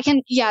yeah, I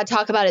can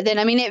talk about it then.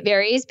 I mean, it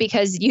varies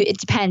because it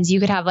depends. You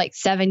could have like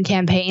 7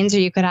 campaigns or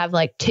you could have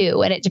like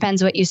 2, and it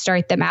depends what you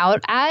start them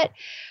out at.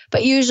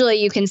 But usually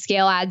you can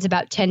scale ads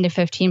about 10 to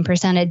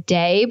 15% a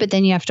day, but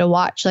then you have to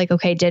watch like,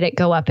 okay, did it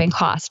go up in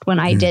cost when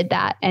I did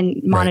that, and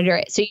monitor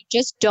it. So you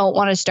just don't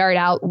want to start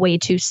out way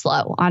too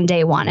slow on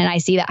day 1. And I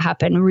see that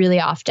happen really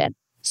often.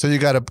 So you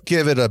got to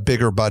give it a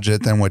bigger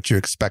budget than what you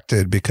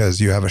expected because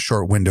you have a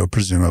short window,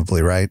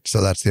 presumably, right? So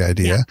that's the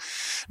idea. Yeah.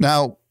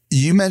 Now,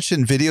 you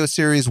mentioned video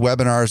series,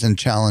 webinars, and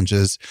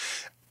challenges.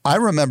 I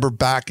remember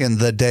back in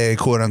the day,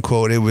 quote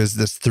unquote, it was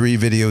this 3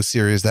 video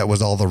series that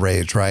was all the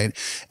rage, right?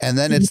 And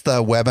then it's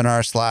the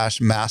webinar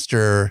 /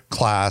 master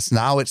class.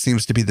 Now it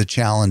seems to be the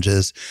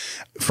challenges.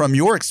 From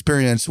your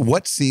experience,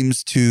 what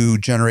seems to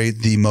generate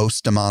the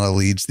most amount of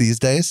leads these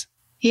days?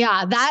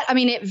 Yeah,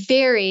 it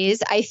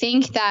varies. I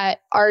think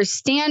that our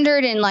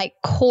standard and like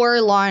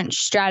core launch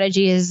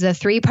strategy is the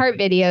 3-part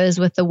videos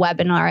with the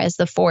webinar as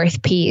the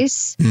 4th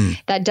piece.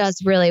 That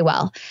does really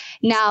well.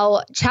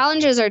 Now,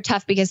 challenges are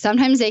tough because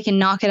sometimes they can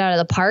knock it out of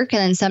the park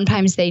and then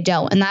sometimes they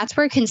don't. And that's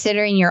where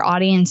considering your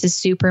audience is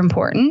super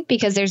important,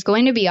 because there's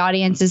going to be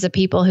audiences of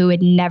people who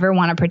would never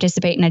want to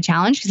participate in a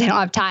challenge because they don't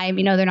have time.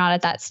 They're not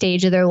at that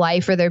stage of their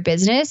life or their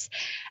business.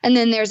 And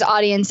then there's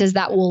audiences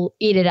that will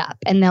eat it up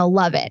and they'll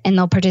love it and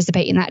they'll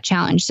participate in that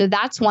challenge. So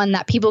that's one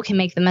that people can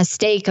make the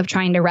mistake of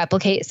trying to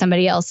replicate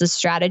somebody else's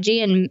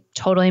strategy and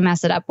totally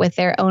mess it up with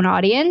their own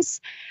audience.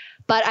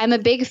 But I'm a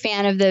big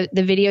fan of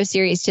the video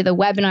series to the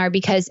webinar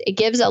because it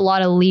gives a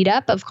lot of lead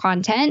up of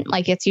content.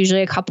 Like it's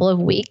usually a couple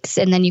of weeks,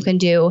 and then you can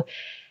do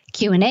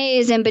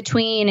Q&As in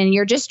between, and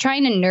you're just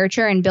trying to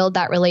nurture and build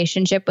that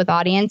relationship with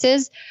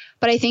audiences.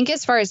 But I think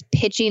as far as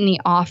pitching the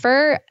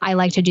offer, I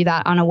like to do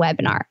that on a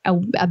webinar,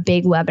 a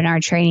big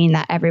webinar training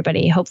that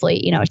everybody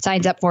hopefully,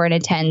 signs up for and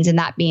attends, and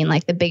that being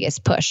like the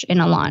biggest push in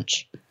a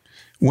launch.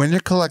 When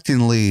you're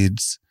collecting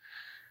leads,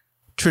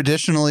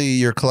 traditionally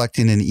you're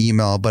collecting an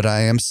email, but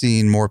I am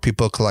seeing more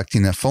people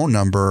collecting a phone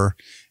number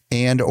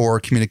and or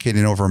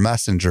communicating over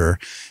Messenger.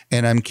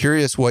 And I'm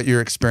curious what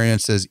your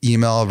experience is,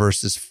 email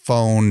versus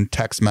phone,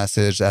 text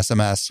message,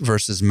 SMS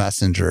versus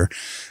Messenger.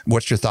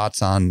 What's your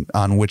thoughts on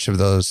which of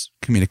those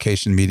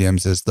communication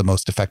mediums is the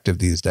most effective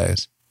these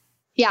days?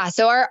 Yeah.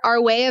 So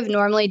our way of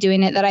normally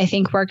doing it that I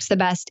think works the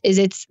best is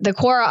it's the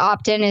core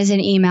opt-in is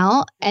an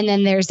email. And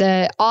then there's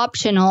a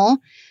optional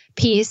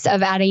piece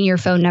of adding your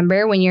phone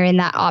number when you're in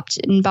that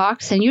opt-in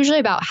box. And usually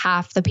about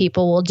half the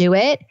people will do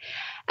it.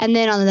 And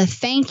then on the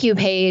thank you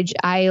page,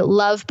 I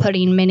love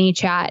putting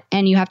ManyChat,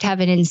 and you have to have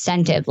an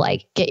incentive,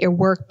 like get your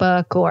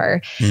workbook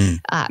or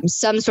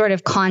some sort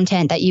of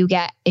content that you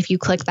get if you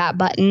click that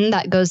button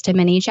that goes to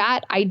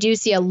ManyChat. I do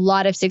see a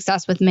lot of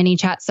success with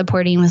ManyChat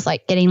supporting with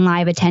like getting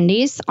live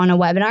attendees on a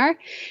webinar,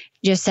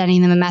 just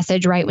sending them a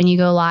message right when you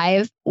go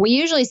live. We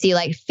usually see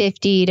like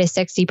 50 to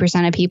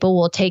 60% of people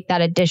will take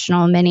that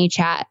additional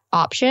ManyChat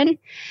option.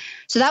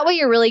 So that way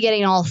you're really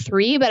getting all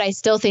three, but I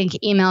still think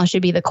email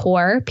should be the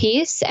core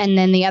piece. And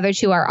then the other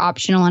two are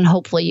optional, and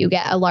hopefully you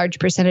get a large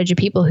percentage of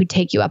people who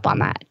take you up on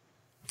that.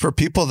 For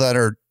people that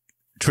are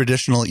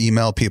traditional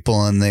email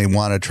people and they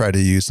want to try to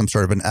use some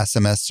sort of an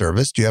SMS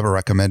service, do you have a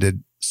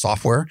recommended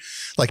software?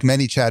 Like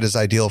ManyChat is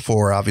ideal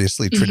for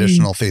obviously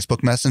traditional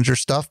Facebook Messenger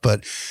stuff,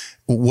 but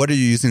what are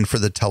you using for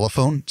the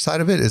telephone side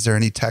of it? Is there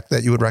any tech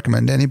that you would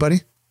recommend to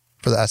anybody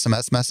for the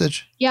SMS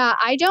message? Yeah,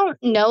 I don't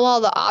know all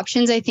the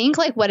options. I think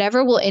like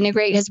whatever will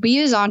integrate, because we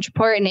use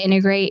Ontraport and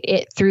integrate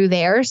it through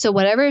there. So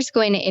whatever is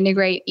going to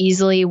integrate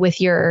easily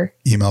with your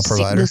email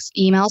provider,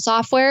 email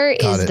software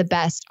is the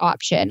best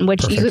option,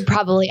 which you could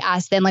probably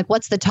ask them, like,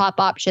 what's the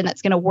top option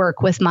that's going to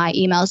work with my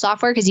email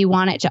software? Because you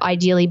want it to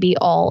ideally be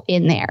all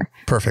in there.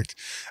 Perfect.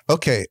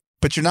 Okay.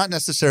 But you're not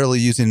necessarily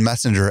using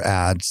Messenger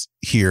ads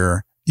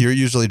here. You're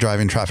usually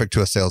driving traffic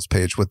to a sales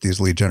page with these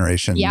lead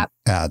generation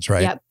ads,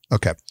 right? Yep.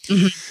 Okay.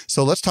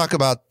 So let's talk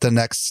about the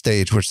next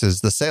stage, which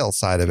is the sales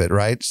side of it,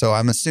 right? So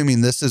I'm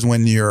assuming this is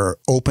when you're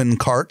open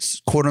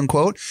carts, quote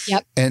unquote.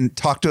 Yep. And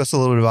talk to us a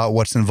little bit about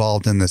what's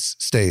involved in this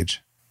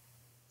stage.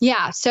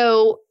 Yeah.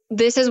 So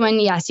this is when,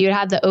 yes, you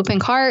have the open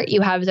cart,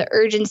 you have the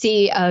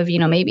urgency of,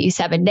 maybe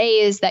 7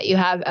 days that you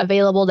have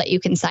available that you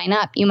can sign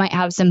up. You might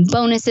have some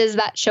bonuses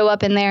that show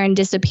up in there and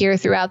disappear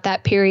throughout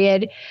that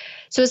period.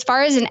 So as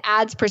far as an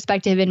ads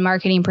perspective and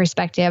marketing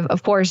perspective,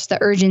 of course, the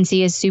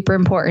urgency is super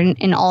important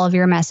in all of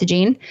your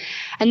messaging.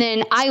 And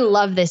then I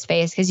love this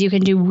phase because you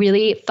can do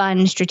really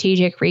fun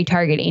strategic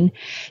retargeting.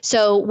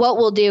 So what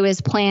we'll do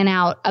is plan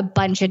out a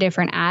bunch of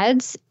different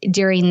ads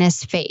during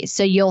this phase.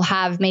 So you'll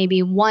have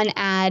maybe one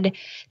ad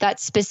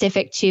that's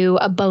specific to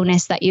a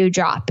bonus that you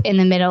drop in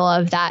the middle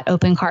of that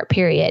open cart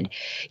period.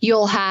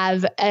 You'll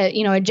have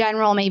a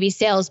general maybe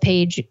sales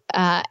page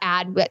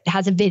ad that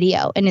has a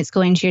video and it's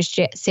going to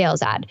your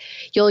sales ad.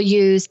 You'll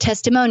use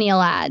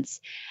testimonial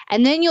ads,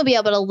 and then you'll be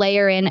able to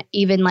layer in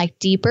even like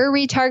deeper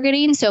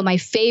retargeting. So my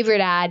favorite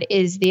ad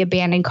is the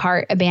abandoned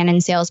cart,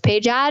 abandoned sales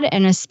page ad.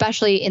 And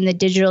especially in the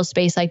digital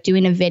space, like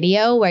doing a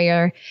video where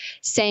you're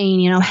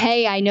saying,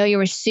 hey, I know you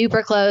were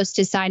super close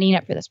to signing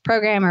up for this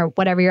program or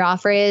whatever your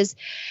offer is.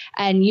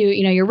 And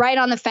you're right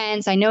on the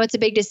fence. I know it's a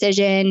big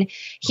decision.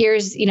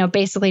 Here's,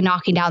 basically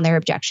knocking down their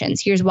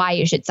objections. Here's why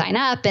you should sign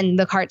up, and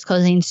the cart's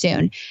closing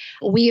soon.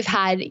 We've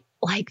had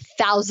like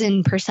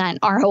 1,000%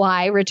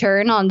 ROI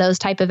return on those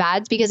type of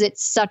ads because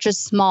it's such a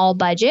small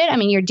budget. I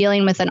mean, you're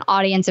dealing with an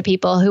audience of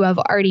people who have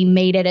already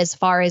made it as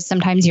far as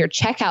sometimes your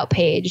checkout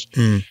page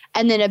and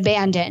then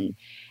abandon.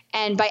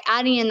 And by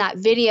adding in that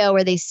video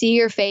where they see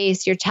your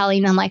face, you're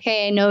telling them like,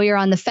 hey, I know you're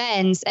on the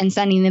fence, and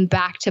sending them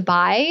back to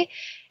buy.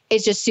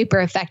 It's just super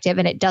effective,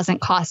 and it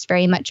doesn't cost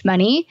very much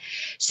money.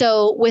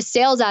 So with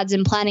sales ads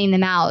and planning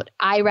them out,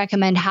 I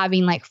recommend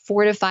having like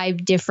 4 to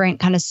 5 different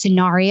kind of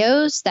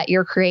scenarios that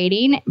you're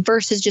creating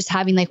versus just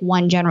having like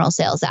one general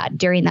sales ad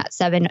during that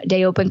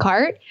 7-day open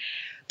cart,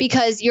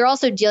 because you're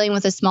also dealing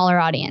with a smaller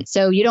audience.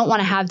 So you don't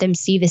want to have them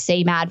see the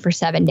same ad for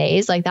 7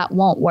 days. Like that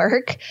won't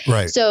work.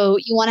 Right. So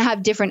you want to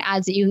have different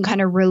ads that you can kind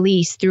of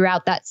release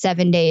throughout that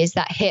 7 days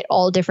that hit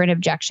all different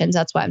objections.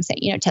 That's why I'm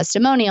saying,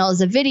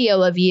 testimonials, a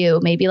video of you,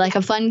 maybe like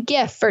a fun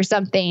GIF or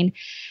something.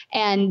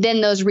 And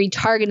then those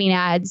retargeting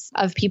ads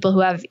of people who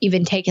have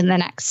even taken the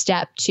next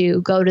step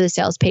to go to the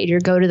sales page or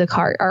go to the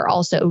cart are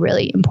also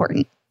really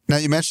important. Now,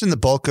 you mentioned the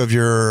bulk of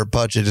your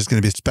budget is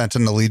going to be spent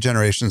on the lead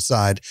generation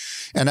side.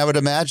 And I would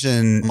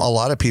imagine a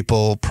lot of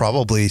people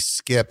probably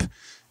skip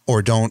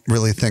or don't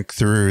really think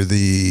through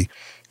the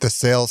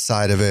sales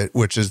side of it,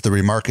 which is the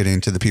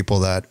remarketing to the people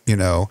that,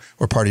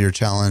 were part of your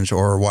challenge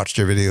or watched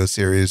your video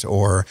series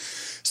or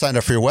signed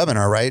up for your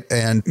webinar, right?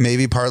 And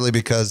maybe partly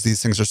because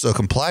these things are so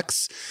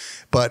complex.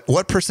 But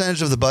what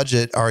percentage of the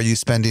budget are you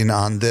spending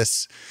on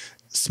this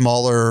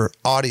smaller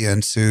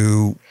audience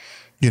who,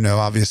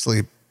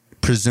 obviously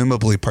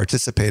presumably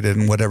participated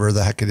in whatever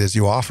the heck it is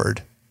you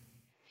offered?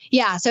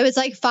 Yeah. So it's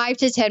like 5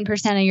 to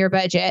 10% of your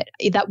budget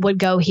that would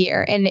go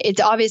here. And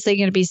it's obviously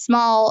going to be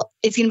small.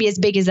 It's going to be as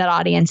big as that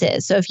audience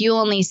is. So if you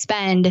only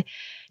spend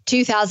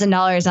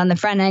 $2,000 on the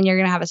front end, you're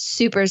going to have a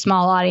super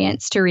small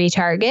audience to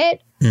retarget.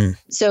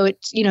 So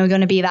it's,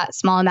 going to be that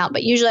small amount,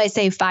 but usually I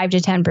say 5 to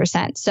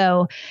 10%.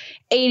 So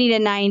 80 to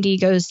 90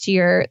 goes to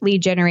your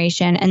lead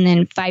generation, and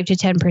then 5 to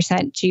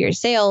 10% to your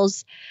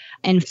sales,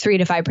 and 3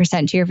 to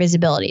 5% to your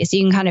visibility. So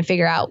you can kind of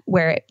figure out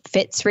where it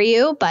fits for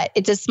you, but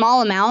it's a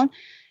small amount.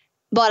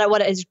 But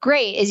what is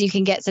great is you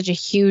can get such a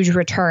huge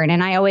return.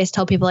 And I always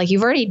tell people, like,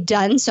 you've already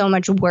done so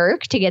much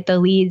work to get the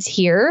leads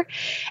here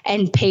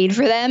and paid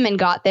for them and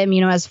got them,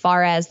 as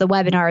far as the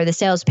webinar or the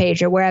sales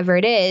page or wherever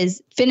it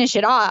is, finish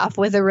it off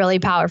with a really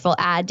powerful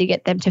ad to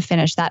get them to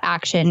finish that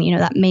action,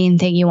 that main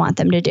thing you want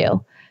them to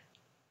do.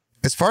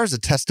 As far as a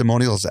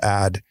testimonials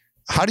ad,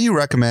 how do you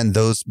recommend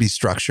those be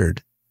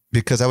structured?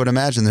 Because I would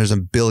imagine there's a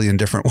billion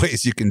different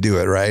ways you can do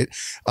it, right?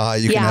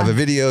 You can have a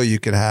video, you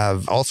can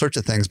have all sorts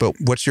of things, but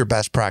what's your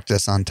best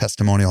practice on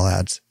testimonial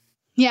ads?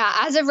 Yeah,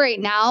 as of right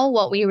now,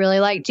 what we really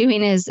like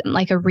doing is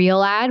like a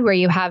reel ad where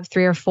you have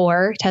 3 or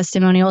 4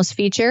 testimonials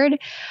featured.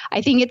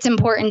 I think it's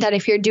important that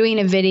if you're doing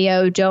a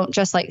video, don't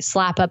just like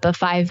slap up a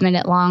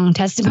 5-minute long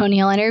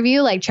testimonial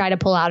interview, like try to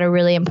pull out a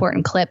really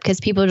important clip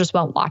because people just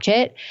won't watch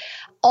it.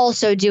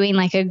 Also doing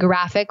like a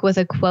graphic with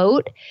a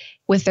quote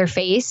with their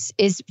face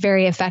is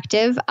very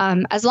effective.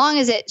 As long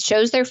as it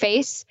shows their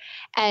face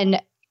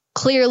and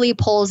clearly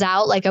pulls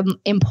out like an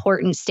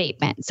important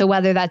statement. So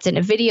whether that's in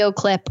a video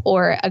clip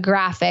or a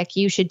graphic,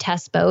 you should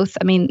test both.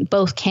 I mean,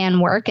 both can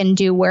work and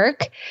do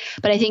work,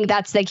 but I think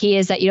that's the key,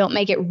 is that you don't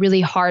make it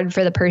really hard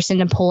for the person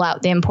to pull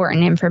out the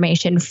important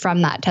information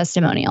from that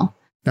testimonial.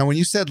 Now, when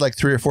you said like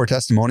 3 or 4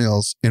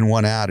 testimonials in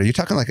one ad, are you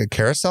talking like a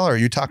carousel, or are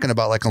you talking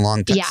about like a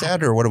long text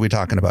ad, or what are we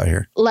talking about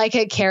here? Like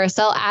a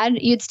carousel ad,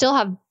 you'd still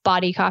have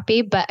body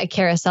copy, but a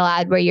carousel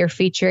ad where you're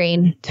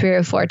featuring 3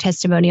 or 4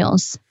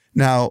 testimonials.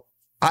 Now,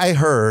 I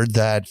heard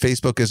that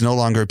Facebook is no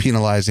longer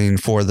penalizing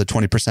for the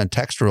 20%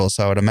 text rule.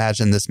 So I would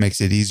imagine this makes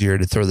it easier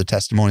to throw the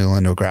testimonial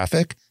into a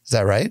graphic. Is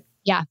that right?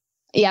 Yeah.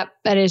 Yep,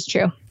 that is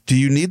true. Do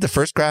you need the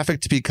first graphic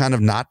to be kind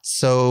of not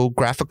so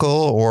graphical,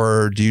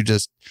 or do you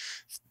just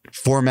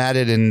format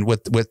it in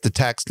with the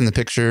text and the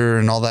picture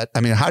and all that?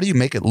 I mean, how do you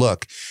make it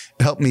look?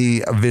 Help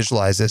me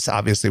visualize this.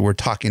 Obviously, we're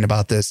talking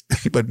about this,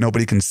 but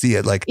nobody can see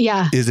it. Like,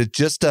 is it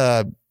just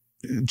a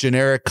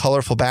generic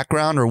colorful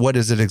background, or what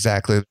is it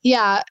exactly?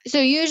 Yeah. So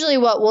usually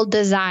what we'll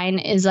design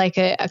is like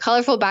a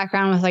colorful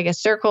background with like a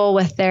circle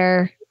with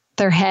their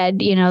head,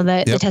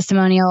 the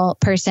testimonial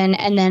person,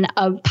 and then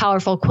a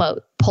powerful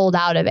quote pulled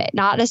out of it.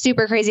 Not a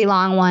super crazy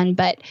long one,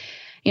 but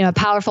a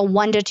powerful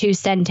 1 to 2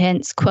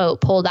 sentence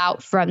quote pulled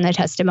out from the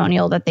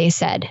testimonial that they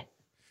said.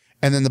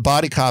 And then the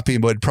body copy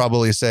would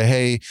probably say,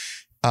 hey,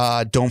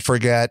 don't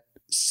forget,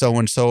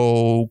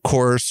 so-and-so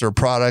course or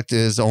product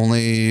is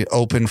only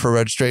open for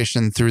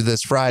registration through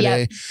this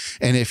Friday. Yep.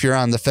 And if you're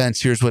on the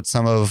fence, here's what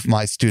some of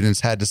my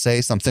students had to say,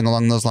 something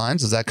along those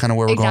lines. Is that kind of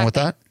where we're going with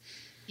that?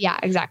 Yeah,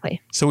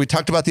 exactly. So we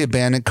talked about the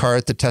abandoned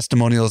cart, the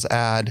testimonials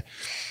ad.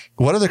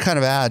 What other kind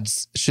of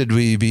ads should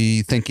we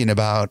be thinking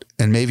about?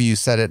 And maybe you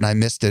said it and I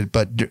missed it,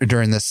 but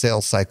during this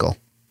sales cycle.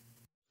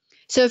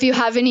 So if you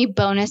have any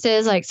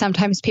bonuses, like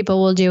sometimes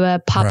people will do a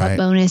pop-up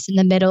bonus in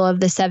the middle of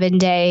the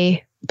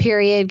 7-day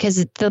period,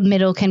 because the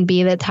middle can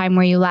be the time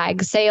where you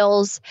lag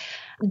sales.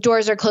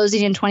 Doors are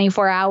closing in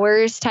 24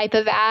 hours type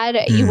of ad.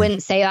 You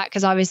wouldn't say that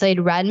because obviously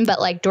it'd run,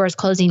 but like doors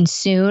closing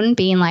soon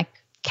being like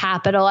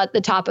capital at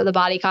the top of the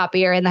body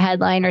copy or in the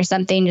headline or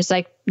something, just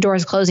like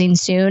doors closing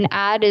soon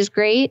ad is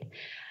great.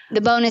 The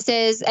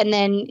bonuses. And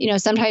then,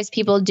 sometimes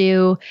people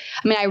do,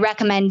 I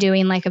recommend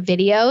doing like a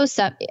video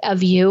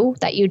of you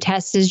that you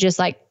test is just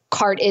like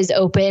cart is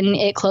open,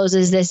 it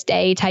closes this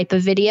day type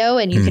of video.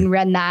 And you can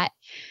run that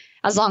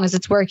as long as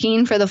it's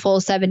working for the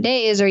full 7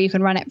 days, or you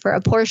can run it for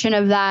a portion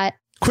of that.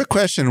 Quick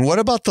question. What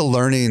about the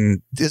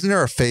learning? Isn't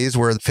there a phase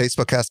where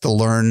Facebook has to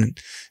learn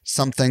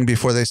something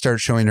before they start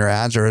showing your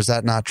ads, or is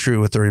that not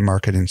true with the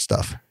remarketing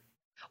stuff?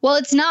 Well,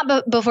 it's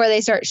not before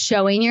they start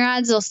showing your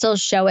ads. They'll still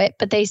show it,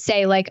 but they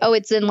say like, oh,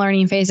 it's in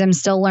learning phase. I'm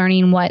still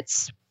learning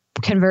what's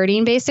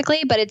converting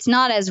basically, but it's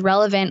not as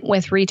relevant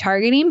with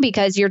retargeting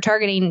because you're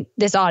targeting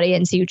this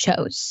audience you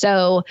chose.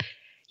 So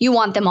you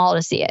want them all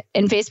to see it,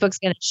 and Facebook's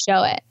going to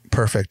show it.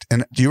 Perfect.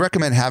 And do you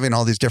recommend having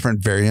all these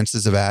different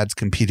variances of ads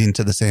competing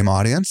to the same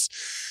audience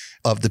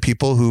of the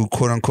people who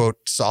quote unquote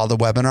saw the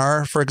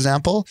webinar, for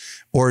example?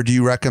 Or do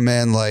you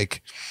recommend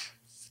like,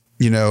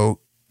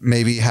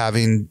 maybe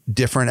having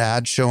different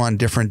ads show on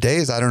different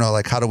days? I don't know.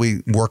 Like, how do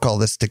we work all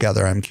this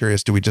together? I'm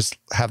curious. Do we just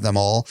have them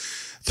all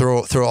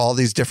throw all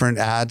these different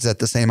ads at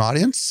the same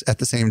audience at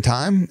the same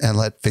time and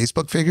let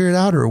Facebook figure it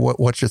out? Or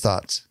what's your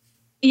thoughts?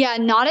 Yeah,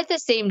 not at the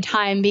ssame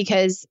time,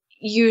 because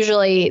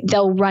usually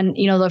they'll run,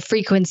 the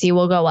frequency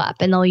will go up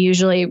and they'll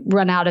usually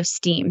run out of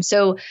steam.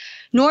 So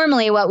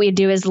normally what we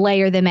do is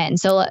layer them in.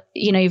 So,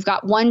 you've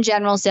got one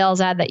general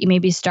sales ad that you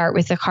maybe start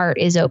with, the cart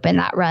is open,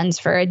 that runs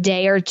for a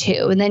day or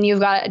 2. And then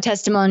you've got a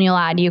testimonial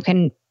ad you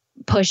can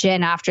push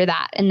in after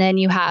that. And then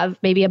you have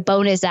maybe a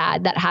bonus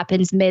ad that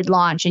happens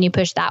mid-launch and you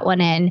push that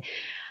one in.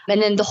 And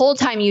then the whole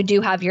time you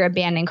do have your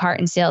abandoned cart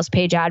and sales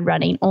page ad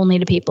running only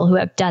to people who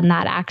have done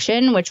that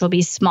action, which will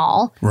be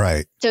small.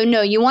 Right. So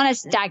no, you want to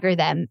stagger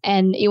them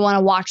and you want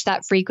to watch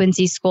that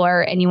frequency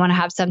score, and you want to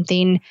have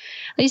something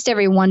at least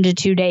every 1 to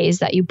 2 days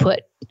that you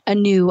put a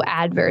new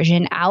ad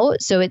version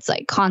out. So it's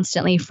like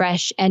constantly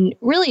fresh. And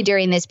really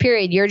during this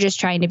period, you're just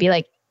trying to be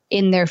like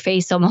in their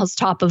face, almost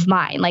top of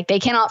mind. Like they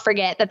cannot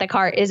forget that the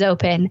cart is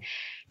open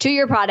to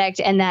your product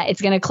and that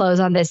it's going to close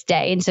on this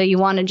day. And so you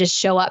want to just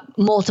show up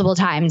multiple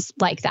times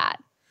like that.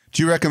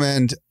 Do you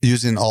recommend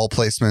using all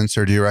placements,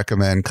 or do you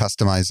recommend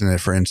customizing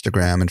it for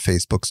Instagram and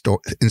Facebook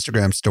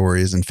Instagram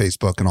stories and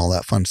Facebook and all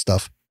that fun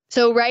stuff?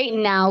 So right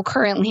now,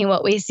 currently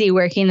what we see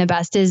working the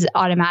best is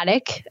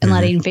automatic and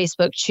letting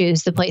Facebook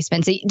choose the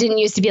placements. It didn't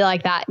used to be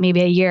like that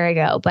maybe a year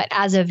ago, but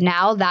as of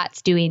now,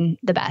 that's doing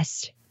the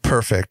best.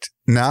 Perfect.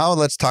 Now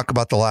let's talk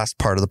about the last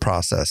part of the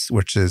process,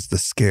 which is the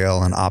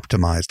scale and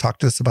optimize. Talk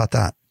to us about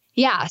that.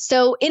 Yeah.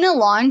 So in a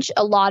launch,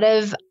 a lot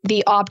of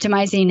the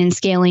optimizing and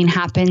scaling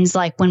happens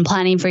like when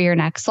planning for your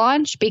next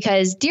launch,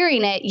 because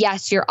during it,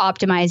 yes, you're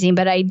optimizing,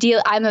 but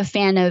I'm a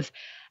fan of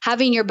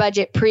having your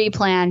budget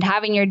pre-planned,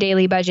 having your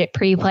daily budget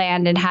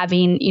pre-planned, and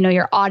having,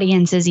 your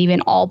audiences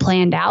even all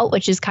planned out,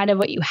 which is kind of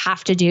what you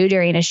have to do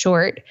during a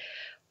short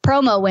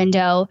promo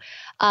window.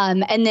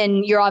 And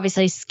then you're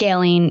obviously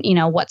scaling,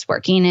 what's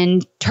working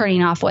and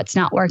turning off what's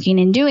not working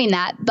and doing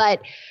that.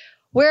 But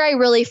where I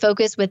really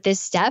focus with this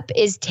step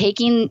is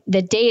taking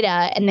the data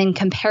and then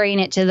comparing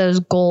it to those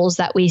goals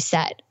that we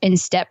set in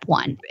step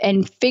 1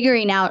 and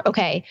figuring out,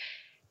 okay,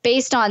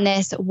 based on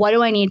this, what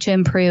do I need to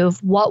improve?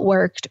 What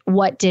worked?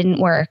 What didn't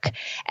work?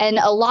 And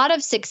a lot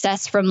of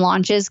success from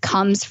launches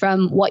comes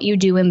from what you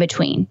do in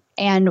between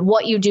and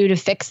what you do to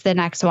fix the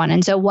next one.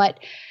 And so what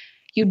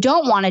you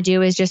don't want to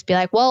do is just be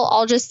like, well,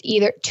 I'll just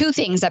two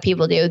things that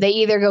people do. They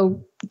either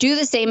go do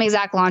the same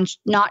exact launch,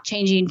 not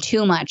changing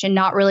too much and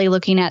not really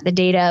looking at the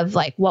data of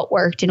like what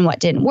worked and what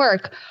didn't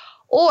work.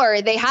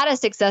 Or they had a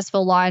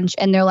successful launch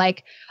and they're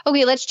like,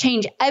 okay, let's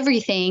change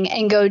everything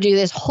and go do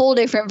this whole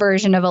different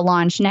version of a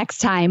launch next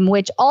time,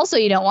 which also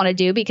you don't want to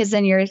do because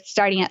then you're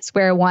starting at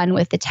square one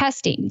with the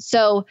testing.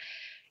 So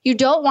you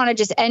don't want to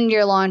just end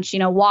your launch,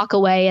 walk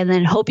away and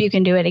then hope you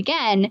can do it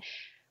again.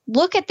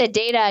 Look at the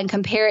data and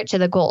compare it to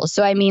the goals.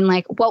 So I mean,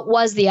 like, what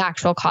was the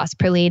actual cost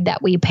per lead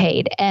that we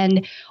paid?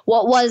 And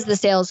what was the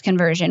sales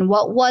conversion?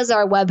 What was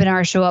our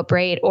webinar show up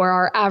rate or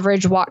our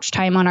average watch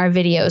time on our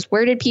videos?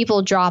 Where did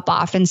people drop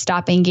off and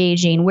stop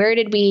engaging? Where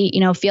did we,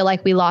 feel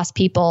like we lost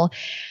people?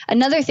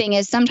 Another thing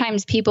is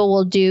sometimes people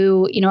will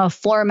do, a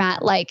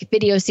format like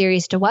video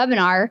series to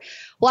webinar.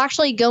 Well,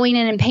 actually going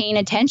in and paying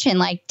attention,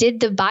 like, did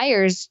the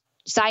buyers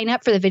sign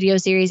up for the video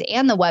series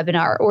and the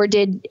webinar, or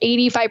did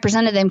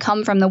 85% of them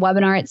come from the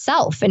webinar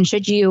itself? And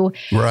should you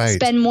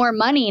spend more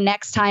money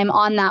next time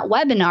on that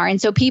webinar? And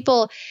so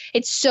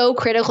it's so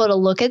critical to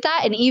look at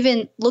that and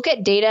even look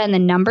at data and the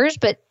numbers.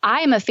 But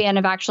I'm a fan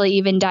of actually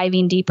even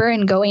diving deeper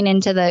and going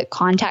into the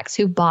contacts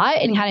who bought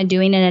and kind of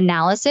doing an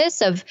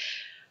analysis of,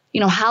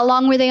 how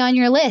long were they on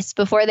your list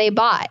before they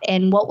bought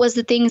and what was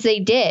the things they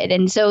did?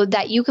 And so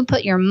that you can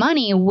put your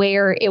money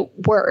where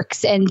it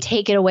works and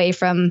take it away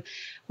from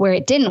where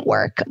it didn't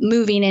work.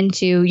 Moving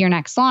into your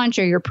next launch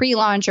or your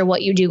pre-launch or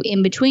what you do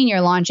in between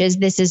your launches,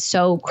 this is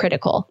so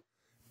critical.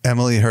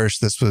 Emily Hirsch,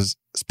 this was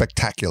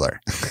spectacular.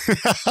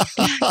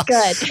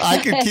 Good. I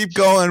could keep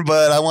going,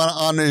 but I want to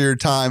honor your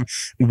time.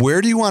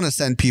 Where do you want to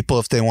send people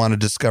if they want to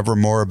discover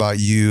more about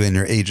you and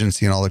your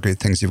agency and all the great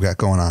things you've got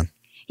going on?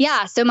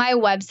 Yeah. So my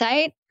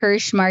website,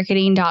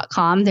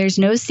 hirschmarketing.com. There's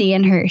no C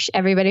in Hirsch.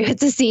 Everybody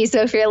puts a C.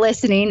 So if you're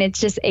listening, it's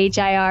just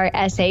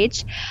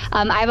HIRSH.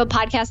 I have a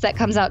podcast that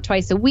comes out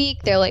twice a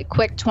week. They're like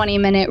quick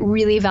 20-minute,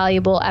 really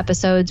valuable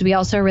episodes. We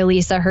also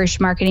release a Hirsch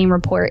marketing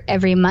report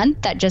every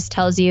month that just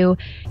tells you,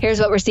 here's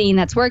what we're seeing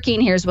that's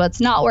working. Here's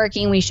what's not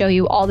working. We show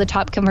you all the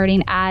top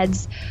converting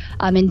ads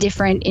in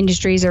different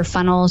industries or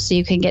funnels so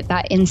you can get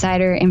that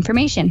insider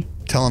information.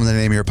 Tell them the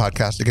name of your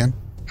podcast again.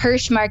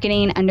 Hirsch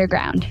Marketing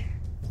Underground.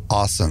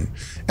 Awesome.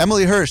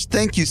 Emily Hirsch,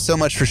 thank you so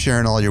much for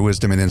sharing all your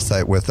wisdom and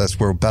insight with us.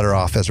 We're better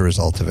off as a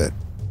result of it.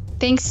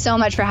 Thanks so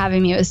much for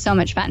having me. It was so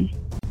much fun.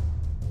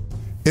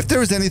 If there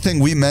was anything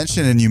we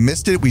mentioned and you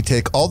missed it, we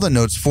take all the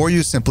notes for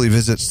you. Simply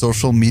visit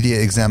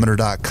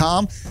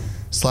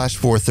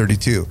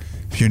socialmediaexaminer.com/432.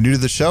 If you're new to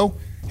the show,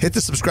 hit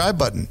the subscribe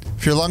button.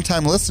 If you're a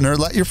longtime listener,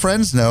 let your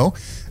friends know.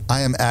 I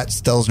am at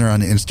Stelzner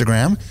on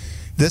Instagram.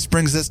 This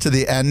brings us to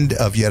the end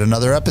of yet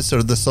another episode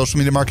of the Social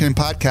Media Marketing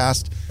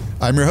Podcast.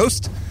 I'm your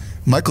host,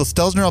 Michael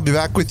Stelzner. I'll be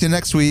back with you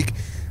next week.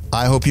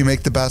 I hope you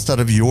make the best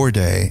out of your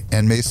day,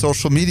 and may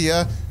social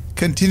media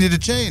continue to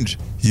change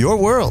your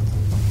world.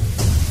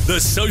 The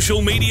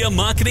Social Media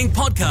Marketing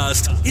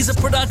Podcast is a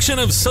production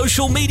of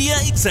Social Media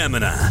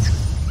Examiner.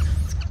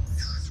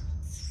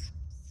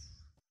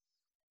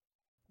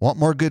 Want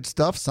more good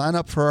stuff? Sign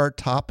up for our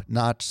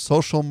top-notch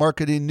social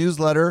marketing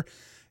newsletter.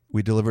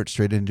 We deliver it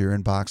straight into your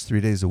inbox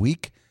 3 days a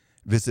week.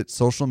 Visit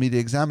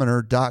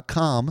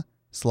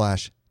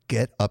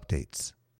socialmediaexaminer.com/get updates.